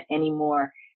can't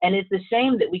anymore. And it's a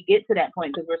shame that we get to that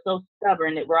point because we're so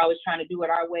stubborn that we're always trying to do it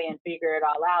our way and figure it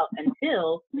all out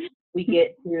until we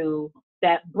get to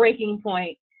that breaking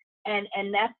point. And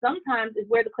that sometimes is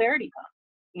where the clarity comes.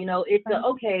 You know, it's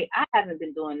okay, I haven't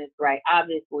been doing this right.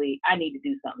 Obviously, I need to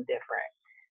do something different.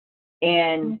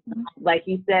 And like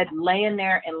you said, laying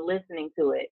there and listening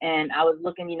to it. And I was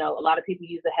looking, you know, a lot of people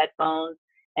use the headphones,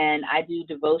 and I do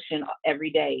devotion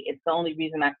every day. It's the only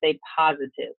reason I stay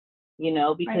positive, you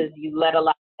know, because you let a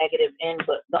lot of negative in.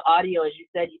 But the audio, as you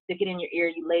said, you stick it in your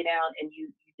ear, you lay down and you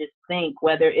just think,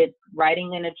 whether it's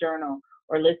writing in a journal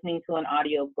or listening to an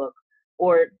audio book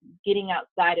or getting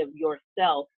outside of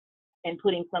yourself and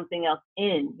putting something else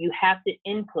in. You have to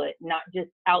input, not just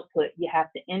output. You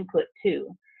have to input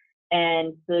too.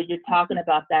 And so you're talking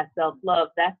about that self-love.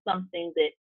 That's something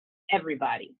that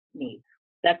everybody needs.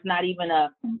 That's not even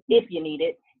a if you need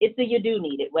it. It's a you do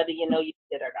need it, whether you know you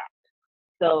need it or not.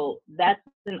 So that's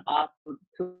an awesome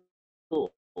tool.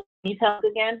 Can you tell us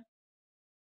again?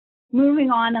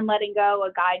 Moving on and letting go,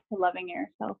 a guide to loving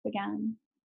yourself again.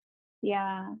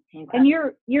 Yeah. Okay. And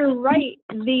you're right.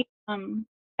 And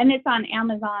it's on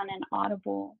Amazon and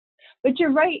Audible. But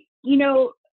you're right. You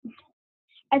know,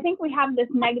 I think we have this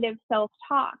negative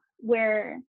self-talk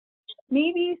where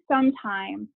maybe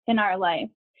sometime in our life,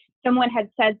 someone had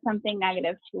said something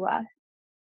negative to us.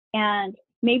 And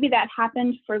maybe that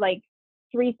happened for like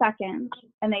 3 seconds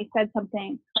and they said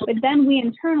something, but then we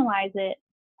internalize it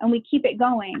and we keep it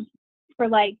going for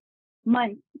like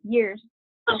months, years,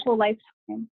 a whole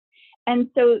lifetime. And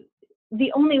so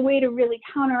the only way to really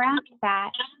counteract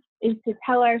that is to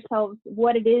tell ourselves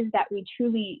what it is that we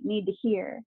truly need to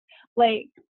hear. Like,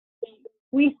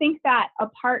 we think that a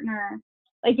partner,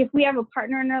 like if we have a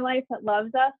partner in our life that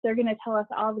loves us, they're going to tell us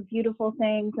all the beautiful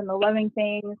things and the loving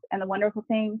things and the wonderful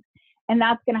things, and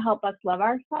that's going to help us love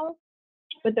ourselves.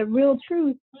 But the real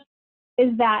truth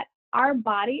is that our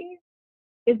body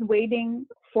is waiting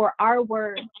for our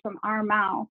words from our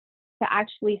mouth to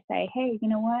actually say, hey, you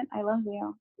know what? I love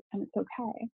you and it's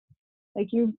okay. Like,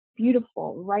 you're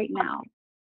beautiful right now.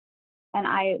 And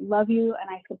I love you and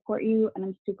I support you and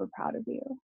I'm super proud of you.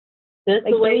 Just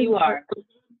like the way you are.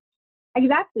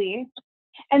 Exactly.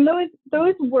 And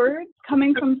those words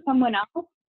coming from someone else,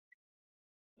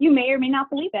 you may or may not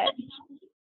believe it,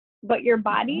 but your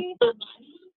body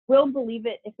will believe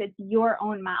it if it's your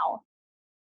own mouth.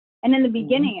 And in the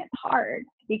beginning, it's hard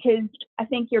because I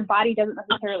think your body doesn't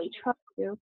necessarily trust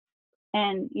you,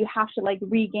 and you have to like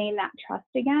regain that trust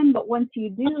again. But once you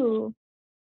do,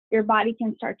 your body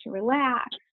can start to relax,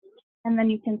 and then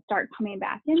you can start coming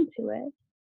back into it.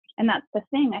 And that's the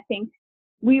thing. I think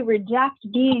we reject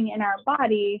being in our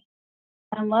body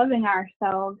and loving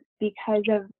ourselves because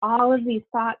of all of these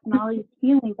thoughts and all these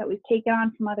feelings that we've taken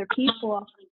on from other people,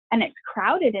 and it's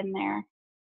crowded in there.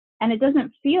 And it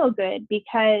doesn't feel good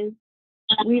because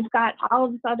we've got all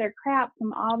of this other crap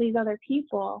from all these other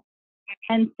people.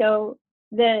 And so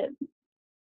the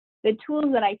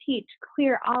tools that I teach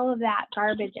clear all of that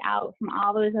garbage out from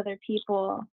all those other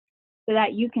people so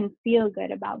that you can feel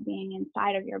good about being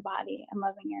inside of your body and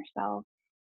loving yourself.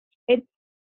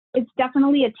 It's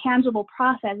definitely a tangible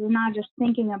process. It's not just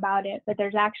thinking about it, but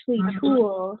there's actually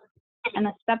tools and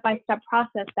a step-by-step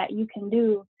process that you can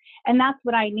do. And that's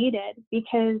what I needed,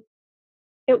 because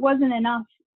it wasn't enough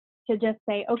to just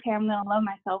say, okay, I'm going to love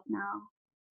myself now.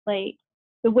 Like,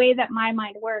 the way that my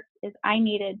mind works is I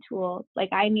needed tools.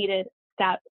 Like, I needed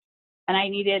steps, and I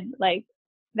needed like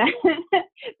that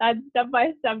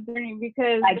step-by-step journey,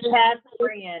 because Like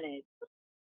task-oriented.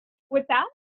 With that?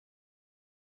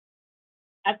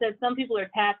 I said some people are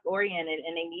task-oriented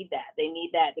and they need that. They need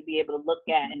that to be able to look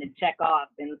at and to check off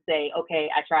and say,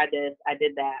 okay, I tried this, I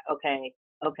did that, okay.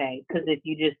 Because if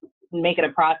you just make it a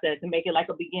process and make it like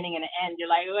a beginning and an end, you're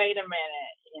like, wait a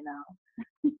minute, you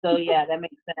know. So yeah, that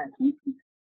makes sense.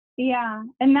 Yeah,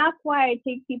 and that's why I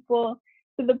take people,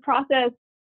 so the process,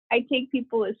 I take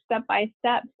people is step by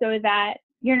step so that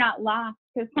you're not lost.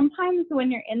 Because sometimes when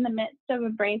you're in the midst of a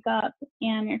breakup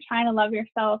and you're trying to love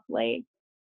yourself, like,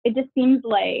 it just seems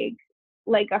like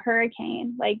a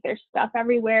hurricane. Like, there's stuff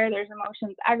everywhere, there's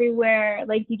emotions everywhere,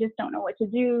 like you just don't know what to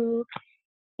do.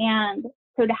 And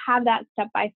so to have that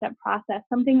step-by-step process,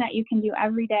 something that you can do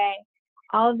every day,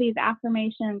 all of these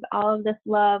affirmations, all of this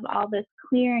love, all this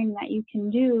clearing that you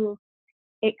can do,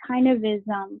 it kind of is,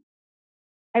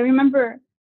 I remember,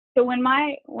 so when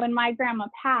my grandma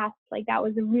passed, like, that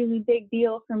was a really big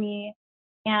deal for me.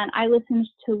 And I listened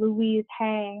to Louise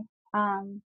Hay.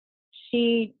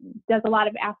 She does a lot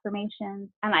of affirmations,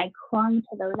 and I clung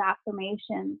to those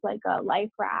affirmations like a life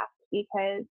raft,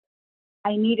 because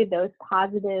I needed those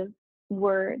positive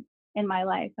words in my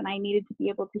life, and I needed to be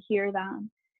able to hear them.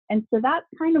 And so that's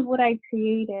kind of what I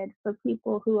created for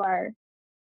people who are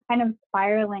kind of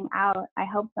spiraling out. I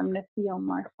help them to feel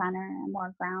more centered and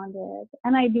more grounded.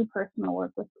 And I do personal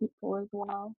work with people as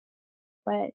well.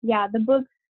 But yeah, the books,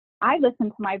 I listen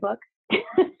to my books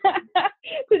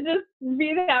to just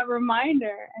be that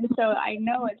reminder. And so I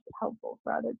know it's helpful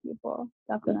for other people,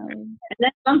 definitely. And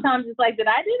then sometimes it's like, did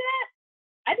I do that?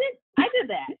 I did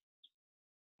that.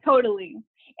 Totally.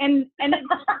 And it's,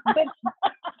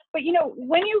 but you know,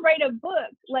 when you write a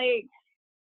book, like,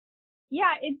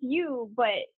 yeah, it's you, but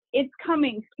it's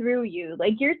coming through you.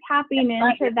 Like, you're tapping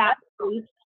into that.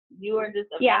 You are just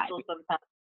a vessel sometimes.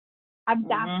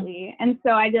 Exactly. And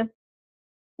so I just,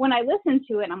 when I listen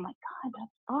to it, I'm like, God,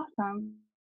 that's awesome.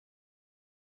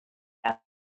 That's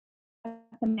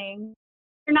amazing.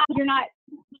 You're not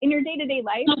in your day-to-day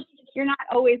life, you're not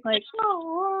always like,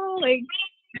 oh, like,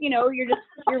 you know, you're just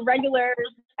your regular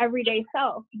everyday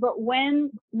self. But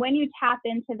when you tap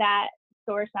into that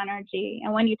source energy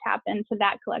and when you tap into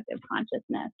that collective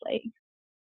consciousness, like,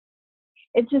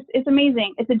 it's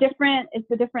amazing. It's a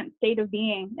different state of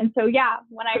being. And so, yeah,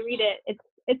 when I read it,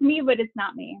 it's me, but it's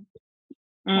not me.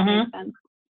 That makes sense.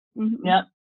 Yep.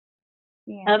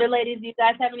 Yeah. Other ladies, do you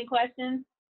guys have any questions?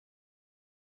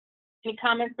 Any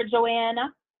comments for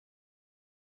Joanna?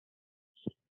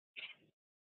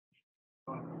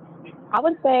 I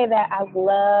would say that I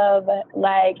love,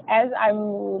 like, as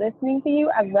I'm listening to you,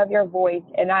 I love your voice,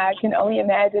 and I can only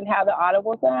imagine how the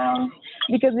Audible sounds,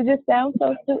 because it just sounds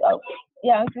so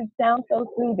it just sounds so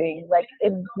soothing. Like,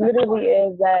 it literally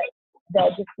is that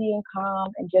just being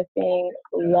calm and just being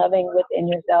loving within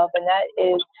yourself, and that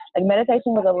is, like,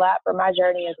 meditation was a lot for my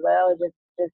journey as well. Just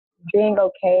being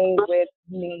okay with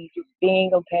me, just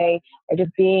being okay, or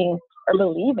just being or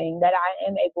believing that I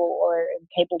am able or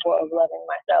capable of loving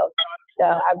myself. So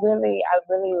I really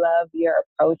love your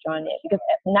approach on it, because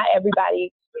not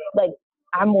everybody, like,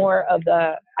 I'm more of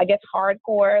the, I guess,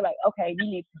 hardcore, like, okay, you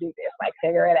need to do this, like,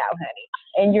 figure it out, honey.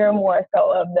 And you're more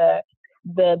so of the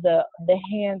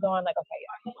hands-on, like,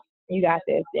 okay, you got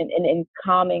this, and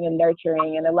calming and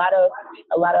nurturing. And a lot of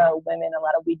women,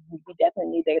 we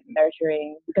definitely need that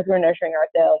nurturing, because we're nurturing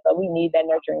ourselves. So we need that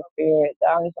nurturing spirit. So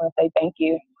I just want to say thank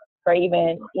you for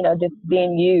even, you know, just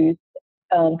being used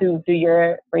through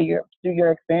your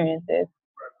experiences.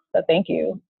 So thank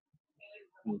you.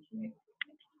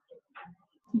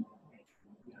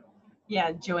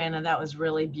 Yeah, Joanna, that was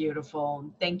really beautiful.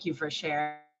 Thank you for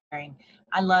sharing.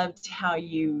 I loved how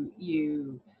you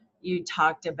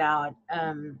talked about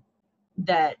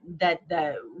that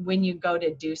when you go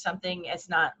to do something, it's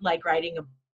not like writing a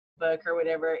book or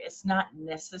whatever. It's not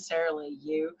necessarily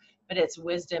you, but it's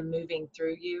wisdom moving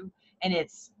through you. And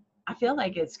I feel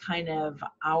like it's kind of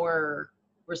our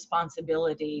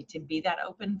responsibility to be that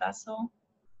open vessel.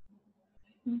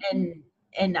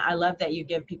 And I love that you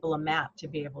give people a map to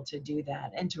be able to do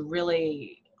that and to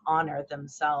really honor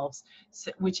themselves,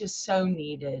 which is so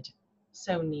needed.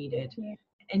 Yeah.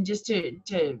 And just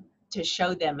to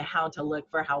show them how to look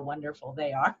for how wonderful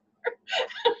they are.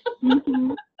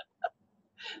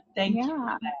 Thank you for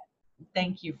that.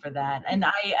 Thank you for that. And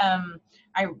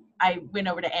I went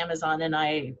over to Amazon and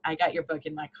I got your book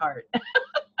in my cart.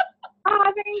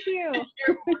 Oh, thank you.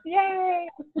 Yay.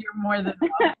 You're more than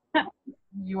welcome.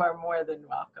 You are more than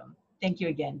welcome. Thank you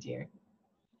again, dear.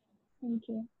 Thank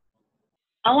you.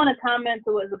 I want to comment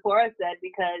to what Zipporah said,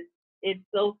 because it's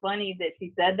so funny that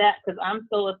she said that, because I'm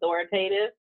so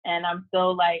authoritative and I'm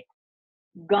so, like,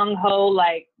 gung-ho,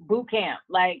 like, boot camp.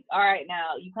 Like, all right,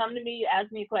 now, you come to me, you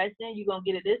ask me a question, you're going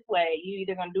to get it this way. You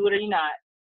either going to do it or you're not.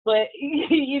 But,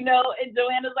 you know, and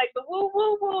Joanna's like the woo,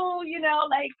 woo, woo, you know,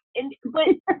 like, but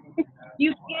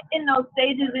you get in those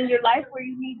stages in your life where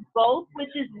you need both,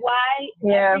 which is why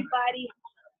everybody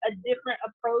has a different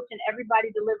approach and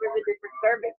everybody delivers a different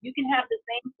service. You can have the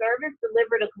same service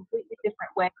delivered a completely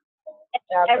different way.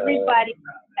 And everybody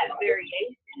needs that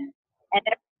variation, and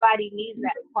everybody needs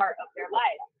that part of their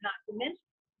life. Not to mention,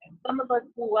 some of us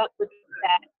grew up with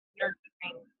that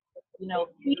nurturing, you know,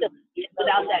 feeling.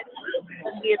 Without that, we're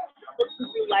looking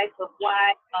through life of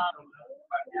why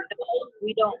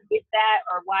we don't get that,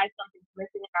 or why something's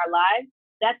missing in our lives.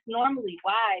 That's normally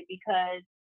why, because,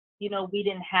 you know, we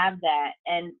didn't have that.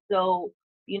 And so,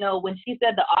 you know, when she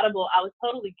said the Audible, I was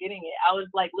totally getting it. I was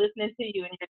like listening to you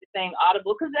and you're saying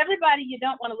Audible, because everybody, you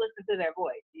don't want to listen to their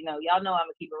voice. You know, y'all know I'm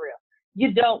gonna keep it real.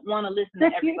 You don't want to listen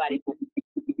to everybody,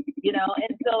 you know.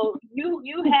 And so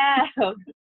you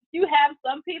have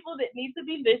some people that need to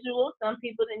be visual, some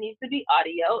people that need to be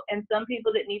audio, and some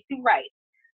people that need to write.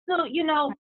 So, you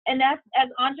know, and that's, as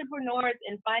entrepreneurs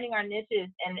and finding our niches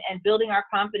and building our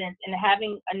confidence and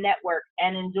having a network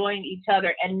and enjoying each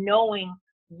other and knowing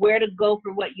where to go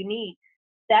for what you need,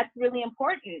 that's really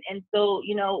important. And so,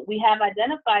 you know, we have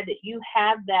identified that you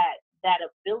have that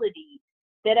ability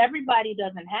that everybody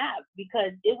doesn't have,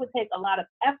 because it would take a lot of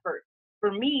effort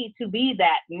for me to be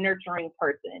that nurturing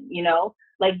person, you know.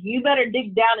 Like, you better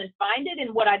dig down and find it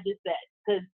in what I just said,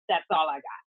 because that's all I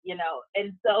got, you know.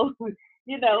 And so,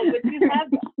 you know, but you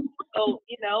have that. So,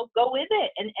 you know, go with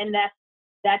it. And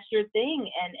that's your thing,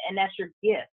 and that's your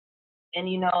gift. And,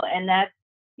 you know, and that's,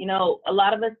 you know, a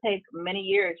lot of us take many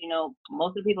years. You know,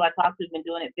 most of the people I talk to have been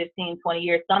doing it 15, 20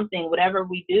 years, something, whatever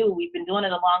we do, we've been doing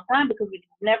it a long time, because we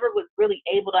never was really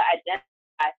able to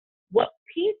identify what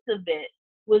piece of it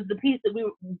was the piece that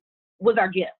was our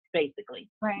gift, basically,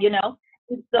 Right. you know?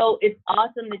 And so it's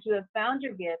awesome that you have found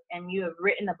your gift and you have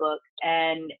written a book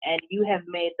and you have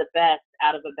made the best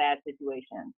out of a bad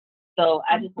situation. So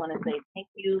I just want to say thank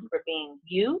you for being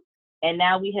you. And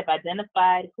now we have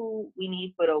identified who we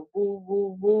need for the woo,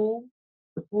 woo, woo,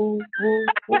 woo, woo,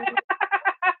 woo.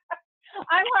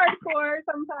 I'm hardcore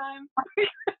sometimes.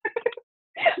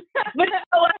 But you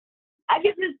know what? I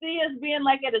can just see us being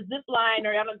like at a zip line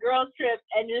or on a girls trip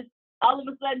and just all of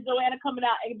a sudden Joanna coming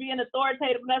out and being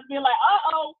authoritative and us being like,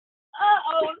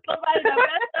 somebody done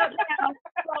messed up now.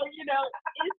 So, you know,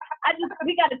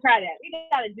 we got to try that. We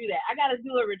got to do that. I got to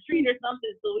do a retreat or something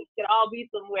so we can all be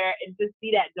somewhere and just see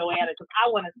that Joanna because I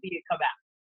want to see it come out.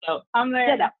 So I'm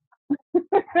there. shut up.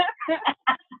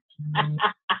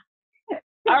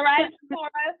 All right, Cora.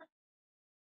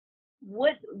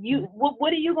 What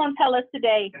are you gonna tell us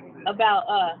today about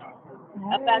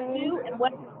you and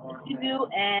what you do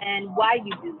and why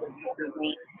you do what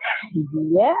you do?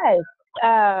 Yes.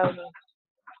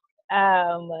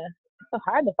 It's so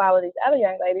hard to follow these other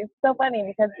young ladies. It's so funny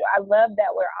because I love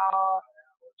that we're all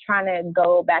trying to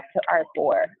go back to our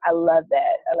core. I love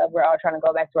that. I love we're all trying to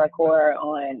go back to our core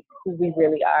on who we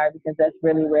really are because that's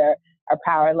really where our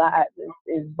power lies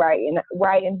is right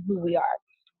in who we are.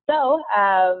 So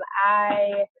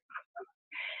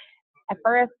at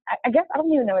first, I guess I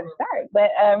don't even know where to start,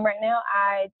 but right now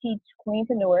I teach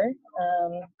queenpreneurs.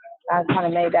 I kind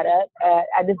of made that up.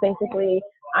 I just basically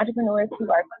entrepreneurs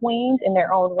who are queens in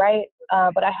their own right,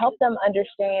 but I help them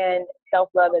understand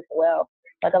self-love as well.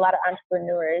 Like a lot of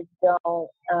entrepreneurs don't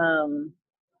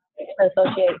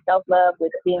associate self-love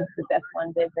with being successful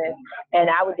in business, and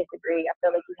I would disagree. I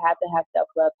feel like you have to have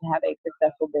self-love to have a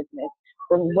successful business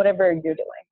for whatever you're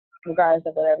doing. Regardless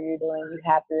of whatever you're doing, you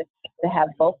have to have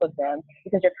both of them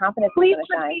because your confidence is going to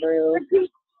shine through.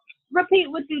 Repeat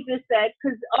what you just said,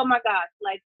 because oh my gosh,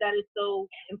 like that is so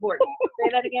important. Say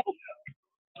that again.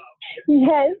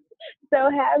 Yes.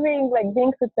 So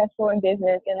being successful in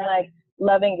business and like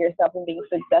loving yourself and being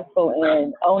successful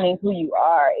in owning who you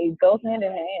are, it goes hand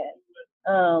in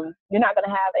hand. You're not going to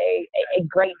have a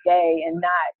great day and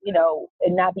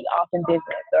not be off in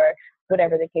business or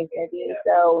whatever the case may be.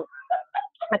 So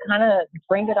I kind of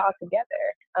bring it all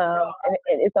together. And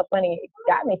it's so funny. It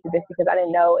got me to this because I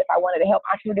didn't know if I wanted to help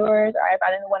entrepreneurs or if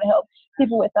I didn't want to help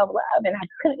people with self-love. And I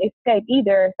couldn't escape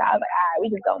either. So I was like, all right, we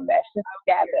just going to mesh, just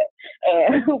scab it.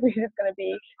 And we're just going to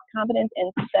be confidence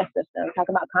and success systems, talk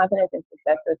about confidence and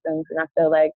success systems. And I feel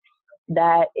like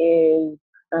that is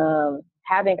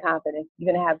having confidence.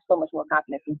 You're going to have so much more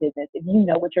confidence in business if you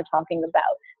know what you're talking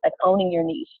about, like owning your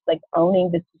niche, like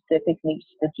owning the specific niche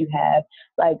that you have.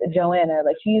 Like Joanna,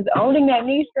 like she's owning that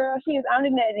niche, girl. She is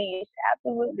owning that niche,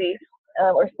 absolutely.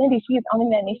 Or Cindy, she is owning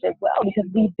that niche as well because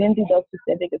we've been through those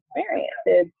specific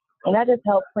experiences, and that just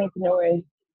helps queenpreneurs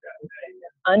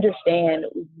understand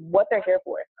what they're here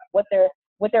for, what their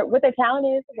talent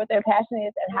is, what their passion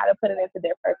is, and how to put it into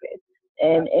their purpose.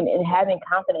 And having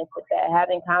confidence with that,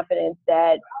 having confidence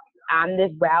that I'm this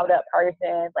riled up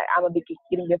person, like I'm gonna be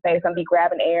getting your face, I'm gonna be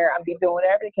grabbing air, I'm gonna be doing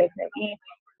whatever the case may be,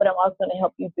 but I'm also gonna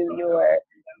help you through your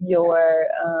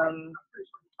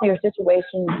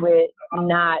situations with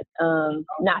not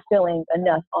feeling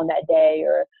enough on that day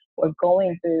or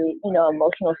going through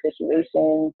emotional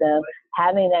situations,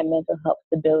 having that mental health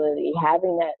stability,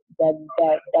 having that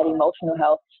emotional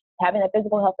health, having that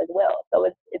physical health as well. So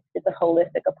it's a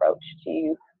holistic approach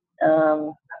to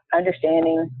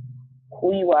understanding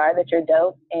who you are, that you're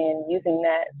dope, and using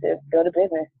that to build a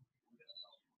business.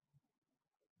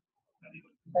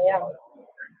 So yeah,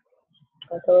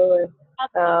 absolutely.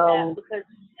 Because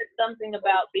there's something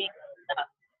about being enough.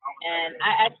 And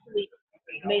I actually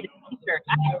made a t-shirt.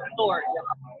 I have a store.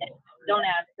 Don't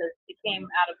ask because it came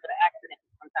out of the accident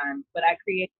sometimes. But I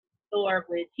created a store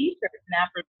with t-shirts now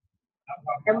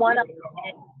and one of them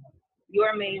is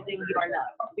 "You're amazing, you're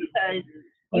enough." Because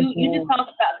you just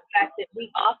talked about the fact that we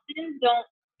often don't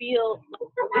feel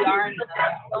like we are enough.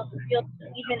 Don't feel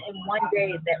even in one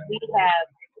day that we have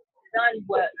done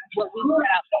what we set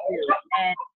out to do.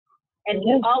 And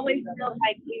we always feel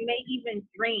like we may even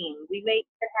dream, we may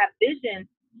even have visions,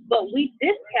 but we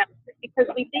discount it because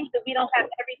we think that we don't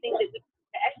have everything that we need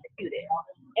to execute it.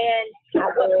 And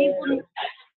what people need to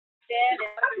understand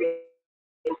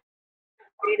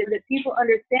is that people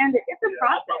understand that it's a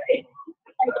process.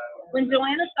 Like when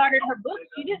Joanna started her book,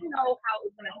 she didn't know how it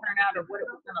was going to turn out or what it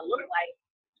was going to look like.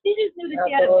 She just knew that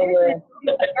she had a business.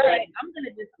 She was like, all right, I'm going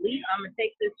to just leave. I'm going to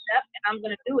take this step and I'm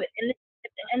going to do it. And then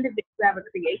at the end of it, you have a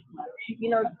creation.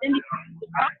 Cindy,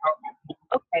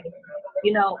 okay,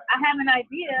 I have an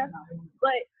idea,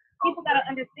 but people got to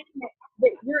understand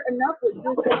that you're enough with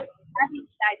just having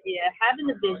the idea, having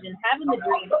the vision, having the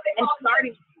dream, and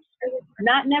starting.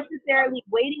 Not necessarily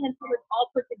waiting until it's all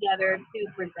put together to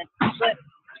present, but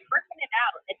working it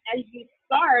out. And as you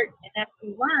start and as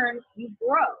you learn, you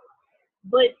grow.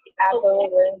 But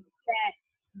Absolutely. that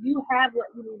you have what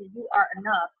you need and you are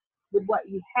enough with what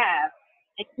you have,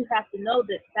 and you have to know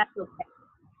that that's okay.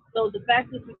 So the fact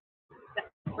that you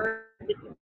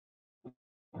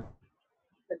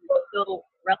it's so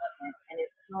relevant and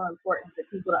it's so important for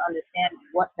people to understand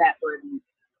what that word means.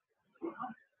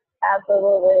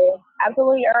 Absolutely.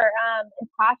 Absolutely. Or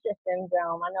imposter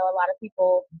syndrome. I know a lot of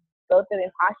people go through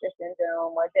imposter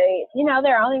syndrome where they,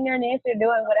 they're owning their niche, they're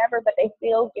doing whatever, but they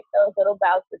still get those little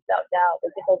bouts of self-doubt. They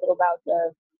get those little bouts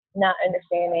of not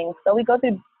understanding. So we go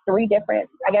through I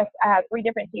have three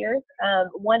different tiers.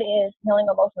 One is healing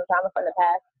emotional trauma from the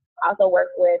past. I also work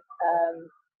with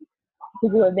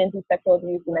people who have been through sexual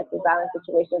abuse, domestic violence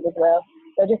situations as well.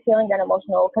 So just healing that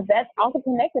emotional, because that's also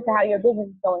connected to how your business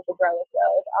is going to grow as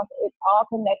well. It's all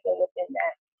connected within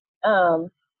that.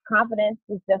 Confidence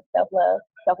is just self-love,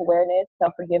 self-awareness,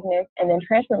 self-forgiveness, and then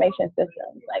transformation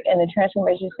systems. And the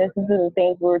transformation systems are the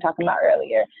things we were talking about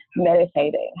earlier: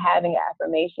 meditating, having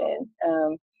affirmations,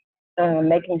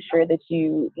 making sure that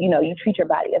you treat your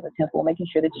body as a temple, making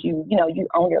sure that you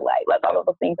own your life. Like all of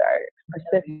those things are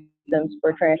systems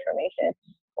for transformation,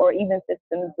 or even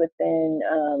systems within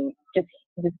just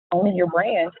owning your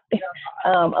brand.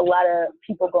 A lot of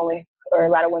people a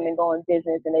lot of women go in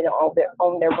business and they don't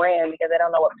own their brand because they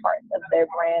don't know what parts of their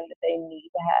brand that they need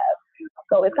to have.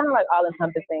 So it's kind of like all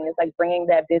encompassing. It's like bringing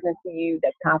that business to you,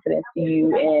 that confidence to you,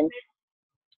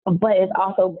 but it's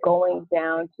also going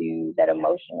down to that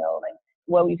emotional, like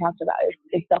what we talked about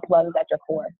is self-love is at your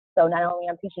core. So not only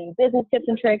I'm teaching you business tips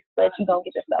and tricks, but you don't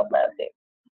get your self-love too.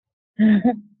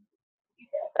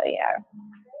 So yeah.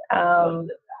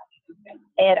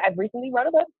 And I've recently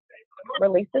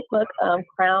released this book,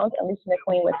 Crowns, Unleashing the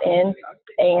Queen Within.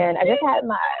 And I just had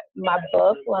my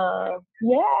book,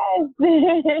 yes.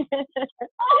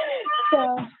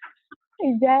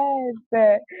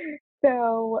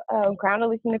 So, Crown,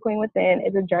 Unleashing the Queen Within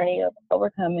is a journey of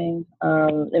overcoming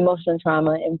emotional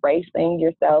trauma, embracing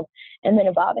yourself, and then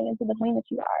evolving into the queen that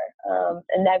you are.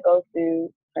 And that goes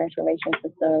through transformation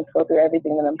systems, go through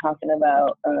everything that I'm talking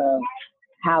about,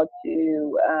 how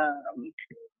to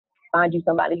find you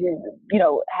somebody who,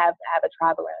 have a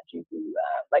tribe around you who,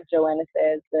 like Joanna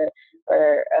says,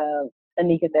 or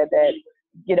Anika said that,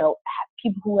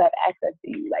 people who have access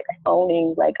to you, like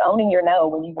owning your no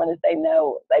when you want to say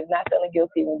no, like not feeling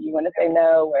guilty when you want to say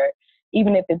no, or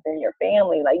even if it's in your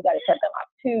family, like you got to cut them off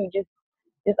too. Just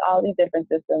all these different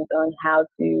systems on how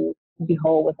to be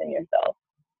whole within yourself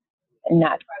and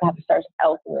not have to search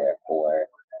elsewhere for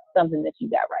something that you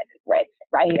got right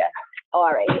here,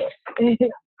 all right here.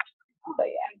 So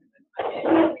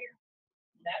yeah.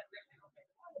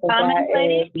 So Comments,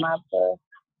 lady? my book.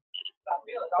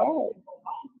 Oh.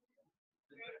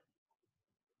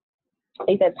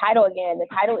 He said title again. The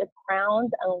title is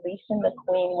Crowns, Unleashing the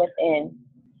Queen Within.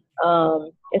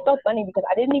 It's so funny because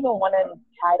I didn't even want to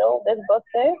title this book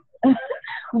this,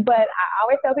 but I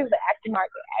always tell people to ask the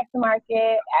market.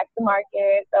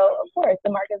 So of course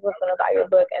the market's going to buy your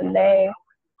book, and they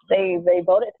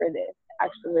voted for this.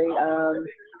 Actually,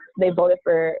 they voted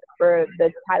for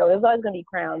the title. It was always going to be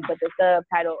Crowns, but the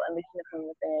subtitle, Unleashing the Queen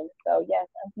Within. So yes,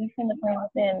 Unleashing the Queen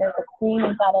Within. There's a queen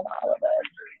inside of all of us.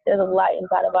 There's a light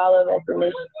inside of all of us, and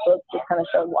this book just kind of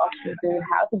walks you through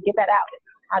how to get that out,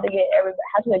 how to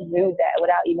exude that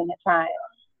without even trying,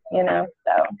 So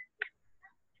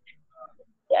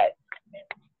yes,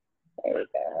 there we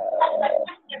go.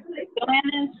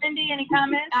 Joanna and Cindy, any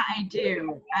comments? I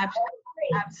do.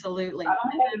 Absolutely.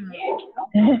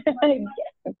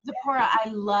 Zipporah, I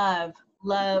love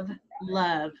the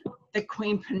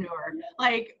Queenpreneur.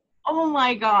 Like, oh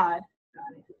my God.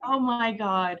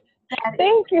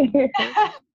 Thank you.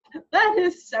 That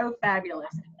is so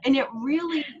fabulous. And it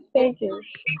really, Thank you.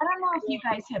 I don't know if you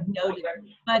guys have noticed,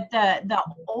 but the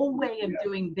old way of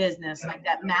doing business, like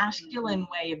that masculine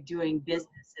way of doing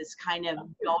business, is kind of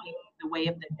going the way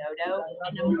of the dodo,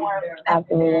 and a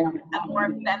more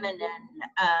feminine,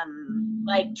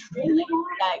 like truly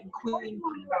that queen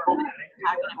we're talking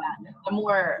about, the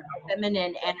more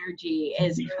feminine energy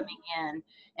is coming in,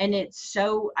 and I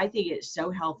think it's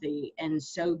so healthy and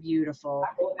so beautiful.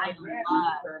 I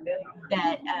love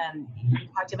that you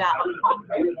talked about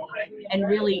and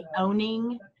really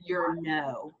owning your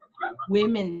no.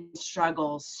 Women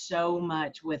struggle so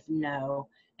much with no,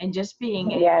 and just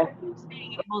being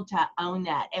able to own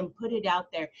that and put it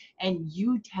out there, and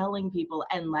you telling people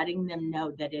and letting them know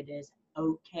that it is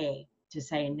okay to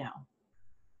say no.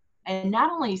 And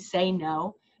not only say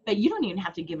no, but you don't even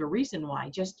have to give a reason why.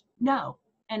 Just no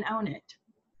and own it.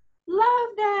 Love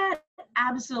that.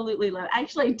 Absolutely love it. I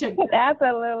actually took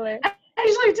Absolutely.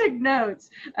 notes.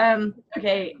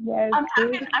 Okay. Yes.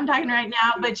 I'm talking right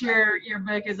now, but your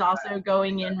book is also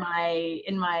going in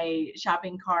my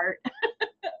shopping cart.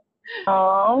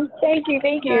 Oh, thank you.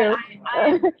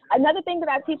 I Another thing that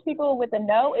I teach people with the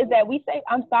no is that we say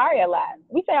I'm sorry a lot.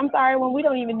 We say I'm sorry when we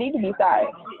don't even need to be sorry.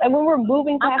 Like when we're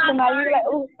moving past somebody, we're like,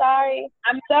 oh, sorry.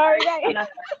 I'm sorry, guys.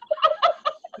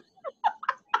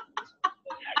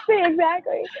 See,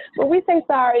 exactly. But we say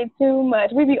sorry too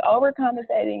much. We be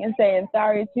overcompensating and saying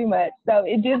sorry too much. So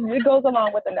it goes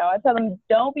along with the no. I tell them,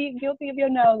 don't be guilty of your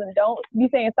no's and don't be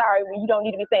saying sorry when you don't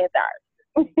need to be saying sorry.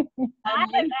 I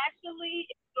have actually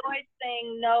enjoyed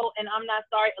saying no and I'm not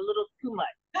sorry a little too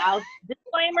much. I'll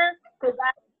disclaimer, because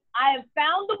I have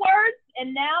found the words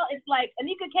and now it's like,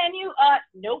 Anika, can you?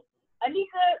 Nope.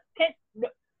 Anika, can? No.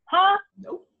 Huh?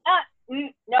 Nope.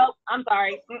 Nope. I'm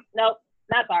sorry. Nope.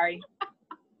 Not sorry.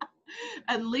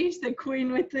 Unleash the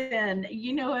queen within.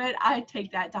 You know what? I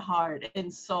take that to heart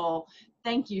and soul.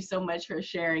 Thank you so much for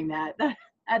sharing that.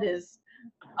 That is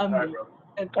amazing.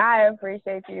 I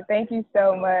appreciate you. Thank you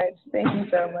so much.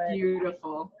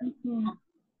 Beautiful.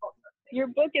 Your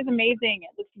book is amazing. It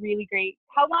looks really great.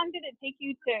 How long did it take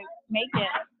you to make it,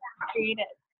 create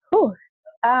it? Whew.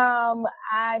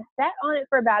 I sat on it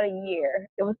for about a year.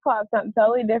 It was called something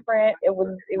totally different. It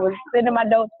was sitting in my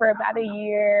notes for about a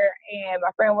year, and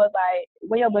my friend was like,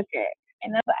 "Where your book at?"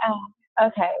 And I was like, "Oh,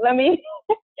 okay, let me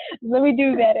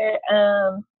do better."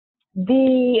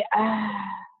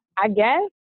 I guess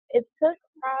it took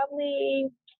probably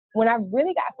when I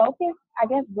really got focused.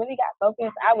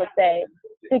 I would say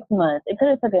 6 months. It could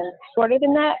have taken shorter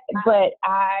than that, but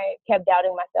I kept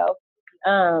doubting myself.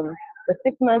 For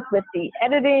 6 months with the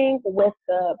editing, with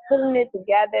the putting it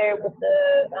together, with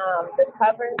the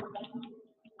cover.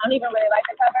 I don't even really like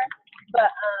the cover,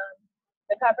 but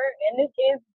the cover, and this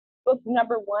is book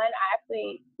number 1.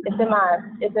 It's in my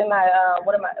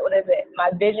my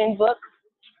vision book.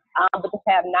 But just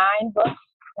have 9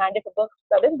 different books.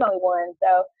 So this is only 1.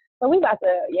 So we about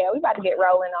to get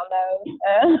rolling on those.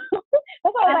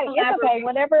 That's all like, it's okay.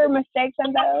 Whatever mistakes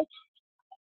on those.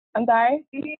 I'm sorry.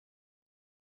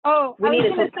 Oh, We need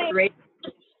to say,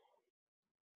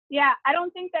 yeah, I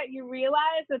don't think that you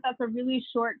realize that that's a really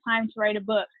short time to write a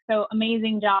book. So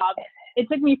amazing job. It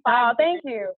took me 5 Oh, thank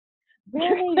you.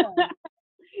 Really?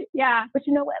 Yeah. But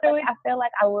you know what? Like, I feel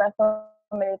like I left so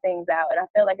many things out, and I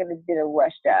feel like I just did a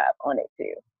rush job on it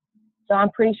too. So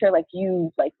I'm pretty sure like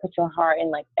you like put your heart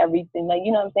in like everything. Like,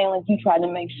 you know what I'm saying? Like you tried to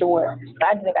make sure. But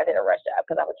I just think I did a rush job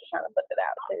because I was just trying to put it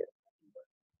out too.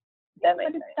 That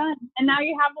makes sense. It's done. And now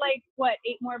you have like, what,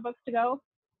 8 more books to go?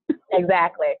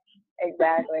 Exactly. If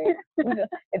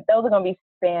those are going to be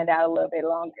spanned out a little bit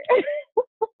longer.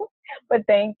 But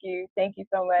thank you. Thank you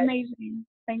so much. Amazing.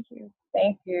 Thank you.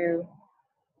 Thank you.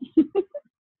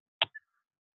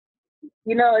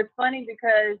 You know, it's funny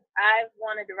because I've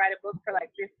wanted to write a book for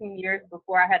like 15 years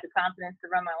before I had the confidence to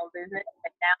run my own business.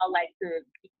 And now, like, to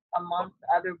be amongst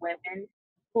other women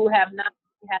who have not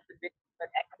had the business but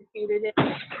executed it,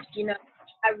 you know,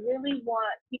 I really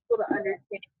want people to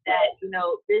understand that, you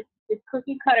know, this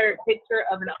cookie cutter picture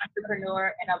of an entrepreneur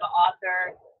and of an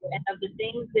author and of the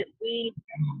things that we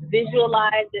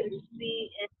visualize, that we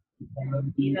see in,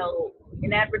 you know,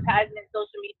 in advertisement,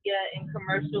 social media, in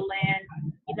commercial land,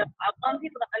 you know, I want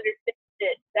people to understand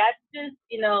that that's just,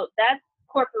 you know, that's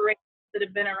corporations that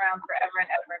have been around forever and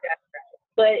ever and ever.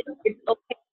 But it's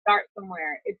okay to start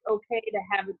somewhere. It's okay to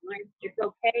have a drink. It's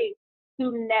okay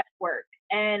to network.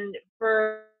 And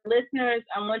for listeners,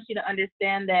 I want you to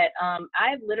understand that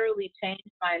I've literally changed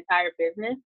my entire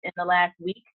business in the last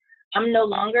week. I'm no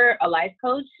longer a life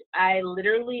coach. I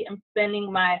literally am spending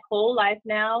my whole life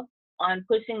now on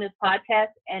pushing this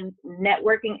podcast and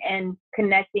networking and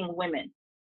connecting women,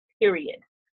 period.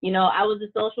 You know, I was a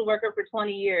social worker for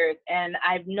 20 years and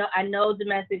I know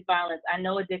domestic violence. I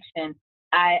know addiction.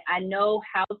 I know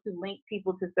how to link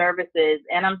people to services,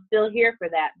 and I'm still here for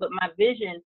that. But my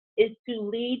vision is to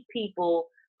lead people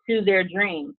to their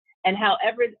dreams. And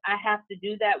however I have to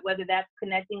do that, whether that's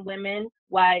connecting women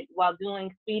while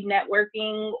doing speed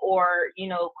networking or, you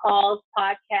know, calls,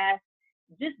 podcasts,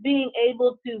 just being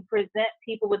able to present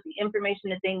people with the information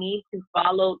that they need to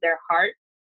follow their heart.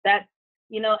 That's,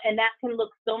 you know, and that can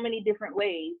look so many different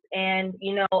ways. And,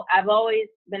 you know, I've always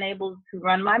been able to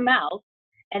run my mouth.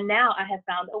 And now I have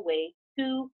found a way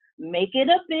to make it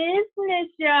a business,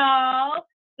 y'all.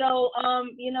 So,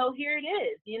 you know, here it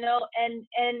is, you know, and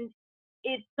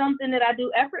it's something that I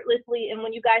do effortlessly. And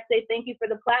when you guys say thank you for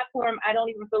the platform, I don't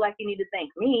even feel like you need to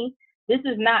thank me. This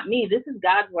is not me. This is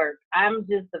God's work. I'm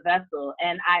just the vessel.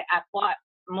 And I fought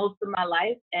most of my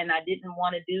life, and I didn't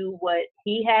want to do what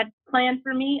he had planned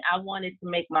for me. I wanted to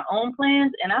make my own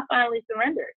plans, and I finally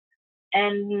surrendered.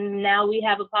 And now we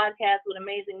have a podcast with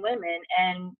amazing women.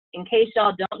 And in case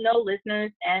y'all don't know,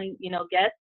 listeners and, you know,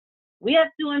 guests, we have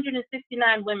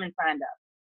 269 women signed up.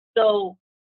 So,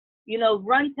 you know,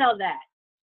 run tell that.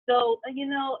 So, you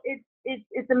know,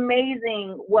 it's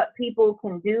amazing what people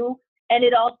can do. And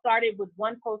it all started with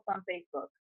one post on Facebook,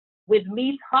 with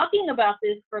me talking about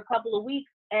this for a couple of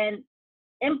weeks and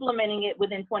implementing it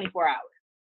within 24 hours.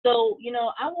 So, you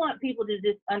know, I want people to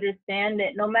just understand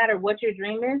that no matter what your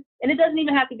dream is, and it doesn't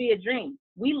even have to be a dream.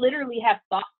 We literally have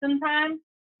thoughts sometimes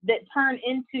that turn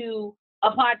into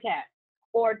a podcast,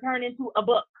 or turn into a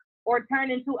book, or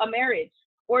turn into a marriage,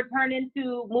 or turn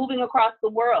into moving across the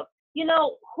world. You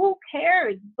know, who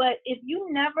cares? But if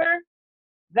you never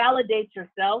validate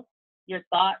yourself, your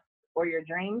thoughts, or your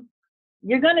dreams,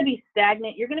 you're going to be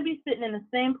stagnant. You're going to be sitting in the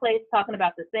same place talking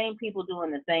about the same people doing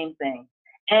the same thing.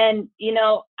 And, you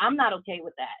know, I'm not okay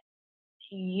with that.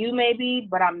 You may be,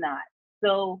 but I'm not.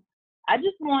 So I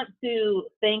just want to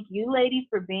thank you ladies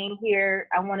for being here.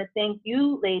 I want to thank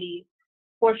you ladies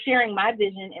for sharing my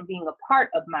vision and being a part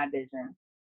of my vision.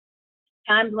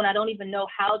 Times when I don't even know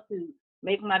how to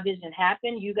make my vision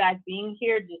happen, you guys being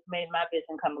here just made my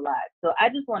vision come alive. So I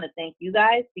just want to thank you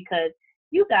guys, because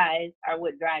you guys are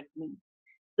what drives me.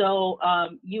 So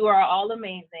you are all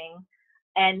amazing.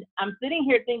 And I'm sitting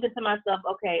here thinking to myself,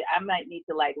 okay, I might need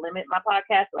to like limit my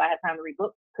podcast so I have time to read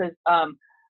books, because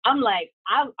I'm like,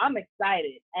 I'm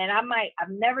excited. And I've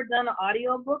never done an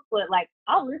audio book, but like,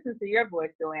 I'll listen to your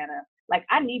voice, Joanna. Like,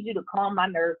 I need you to calm my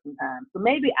nerves sometimes. So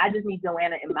maybe I just need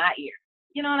Joanna in my ear.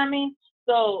 You know what I mean?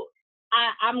 So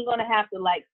I'm going to have to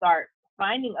like start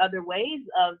finding other ways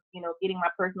of, you know, getting my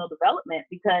personal development,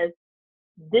 because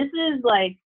this is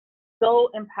like so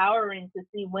empowering to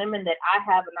see women that I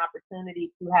have an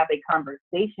opportunity to have a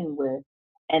conversation with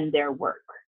and their work.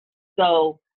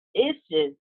 So it's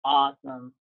just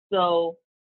awesome. So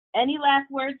any last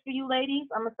words for you ladies?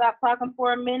 I'm gonna stop talking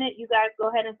for a minute. You guys go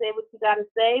ahead and say what you gotta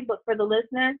say. But for the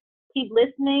listeners, keep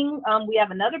listening. We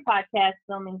have another podcast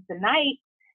filming tonight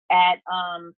at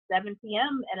 7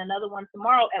 p.m. and another one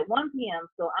tomorrow at 1 p.m.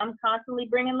 So I'm constantly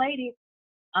bringing ladies.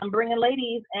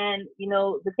 And, you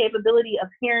know, the capability of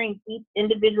hearing each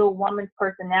individual woman's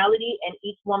personality and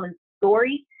each woman's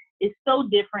story is so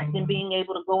different than being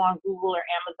able to go on Google or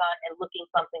Amazon and looking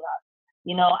something up.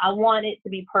 You know, I want it to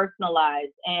be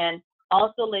personalized. And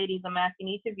also, ladies, I'm asking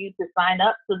each of you to sign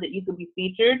up so that you can be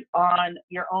featured on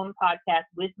your own podcast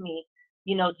with me,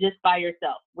 you know, just by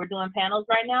yourself. We're doing panels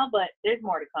right now, but there's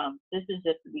more to come. This is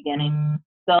just the beginning.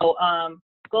 So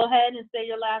go ahead and say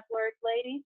your last words,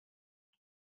 ladies.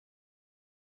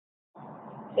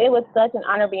 It was such an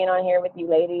honor being on here with you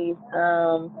ladies.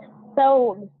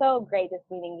 So great just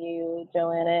meeting you,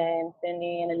 Joanna and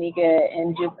Cindy and Anika,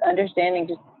 and just understanding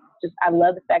just I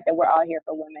love the fact that we're all here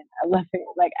for women. I love it,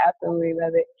 like absolutely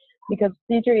love it, because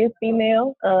future is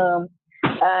female.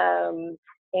 And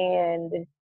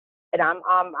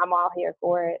I'm all here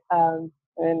for it. And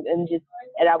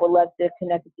I would love to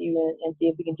connect with you and see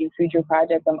if we can do future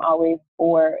projects. I'm always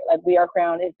for, like, We Are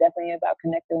Crowned is definitely about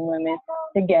connecting women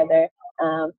together.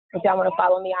 If y'all want to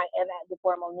follow me, I am at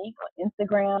Zipporah Monique on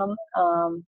Instagram.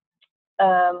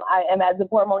 I am at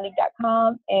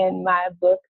ZipporahMonique.com, and my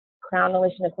book, Crown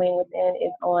Unleashing the Queen Within,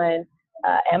 is on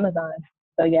Amazon.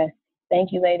 So yes,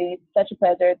 thank you, ladies. Such a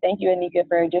pleasure. Thank you, Anika,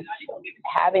 for just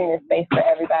having this space for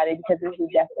everybody, because this is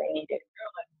definitely needed.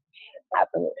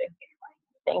 Absolutely.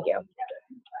 Thank you.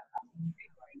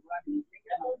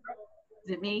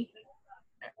 Is it me?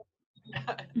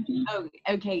 Oh,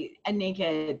 okay.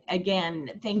 Anika,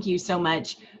 again, thank you so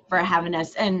much for having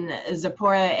us. And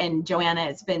Zipporah and Joanna,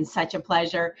 it's been such a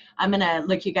pleasure. I'm going to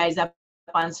look you guys up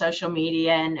on social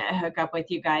media and hook up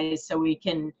with you guys so we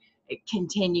can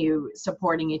continue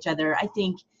supporting each other. I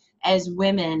think as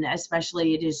women,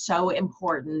 especially, it is so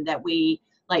important that we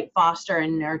like foster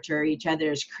and nurture each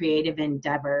other's creative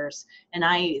endeavors. And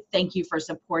I thank you for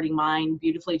supporting mine.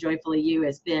 Beautifully Joyfully You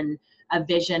has been a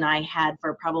vision I had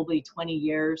for probably 20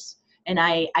 years. And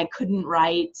I couldn't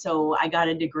write, so I got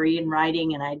a degree in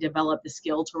writing and I developed the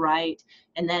skill to write.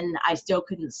 And then I still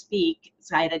couldn't speak,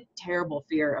 so I had a terrible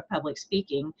fear of public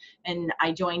speaking. And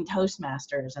I joined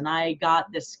Toastmasters and I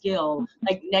got the skill.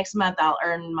 Like next month, I'll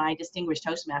earn my Distinguished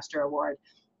Toastmaster Award,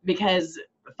 because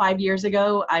 5 years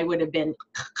ago, I would have been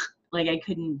like I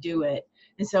couldn't do it.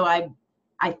 And so I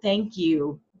thank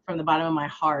you from the bottom of my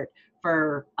heart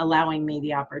for allowing me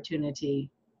the opportunity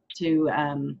to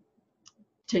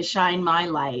shine my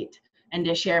light and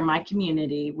to share my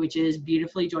community, which is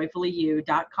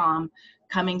beautifullyjoyfullyu.com.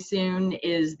 Coming soon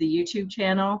is the YouTube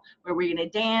channel where we're going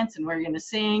to dance and we're going to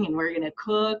sing and we're going to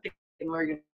cook and we're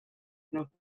going to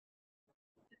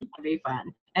be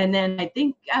fun. And then I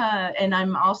think, and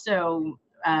I'm also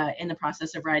in the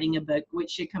process of writing a book,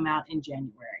 which should come out in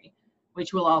January,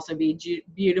 which will also be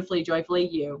Beautifully Joyfully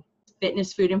You,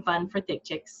 fitness, food, and fun for thick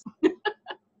chicks.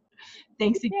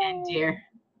 Thanks again, Yay. dear.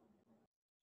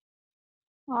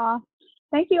 Aw,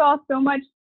 thank you all so much.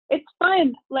 It's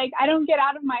fun. Like, I don't get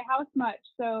out of my house much,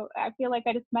 so I feel like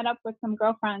I just met up with some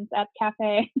girlfriends at the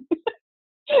cafe.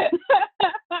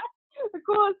 The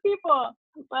coolest people.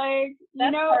 Like,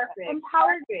 That's perfect.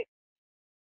 empowered, Perfect.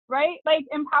 right? Like,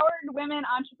 empowered women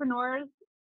entrepreneurs.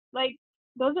 Like,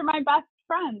 those are my best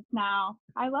friends now.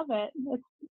 I love it. It's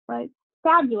like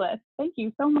fabulous. Thank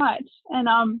you so much. And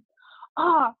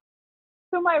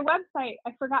so my website,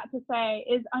 I forgot to say,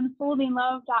 is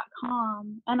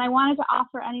unfoldinglove.com. And I wanted to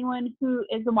offer anyone who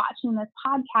is watching this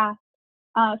podcast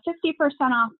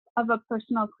 50% off of a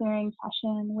personal clearing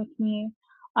session with me.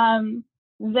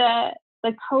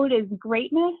 The code is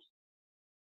greatness,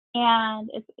 and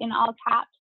it's in all caps.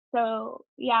 So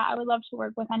yeah, I would love to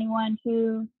work with anyone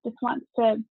who just wants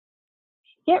to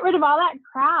get rid of all that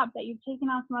crap that you've taken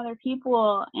on from other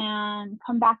people and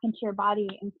come back into your body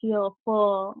and feel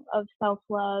full of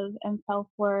self-love and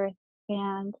self-worth.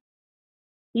 And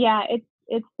yeah,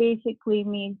 it's basically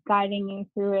me guiding you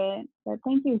through it. But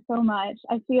thank you so much.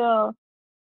 I feel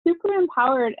super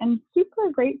empowered and super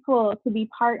grateful to be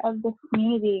part of this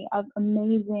community of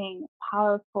amazing,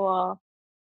 powerful,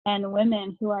 and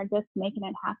women who are just making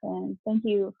it happen. Thank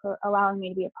you for allowing me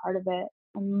to be a part of it.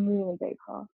 I'm really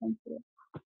grateful. Thank you.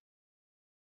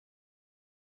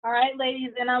 All right,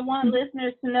 ladies, and I want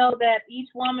listeners to know that each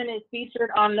woman is featured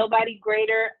on Nobody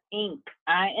Greater Inc.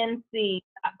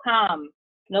 Inc.com,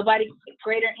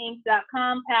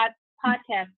 NobodyGreaterInc.com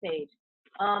podcast page.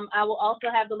 I will also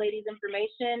have the ladies'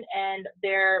 information and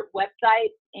their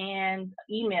website and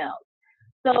emails.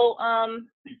 So,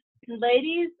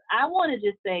 ladies, I want to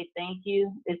just say thank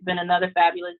you. It's been another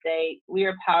fabulous day. We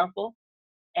are powerful,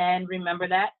 and remember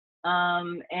that.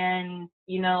 And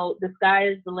you know, the sky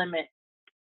is the limit.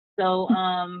 So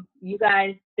you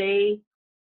guys stay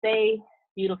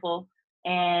beautiful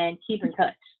and keep in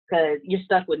touch, because you're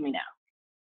stuck with me now.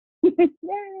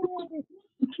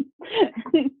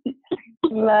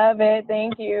 Love it.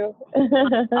 Thank you.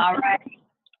 All right.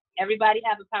 Everybody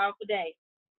have a powerful day.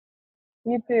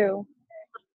 You too.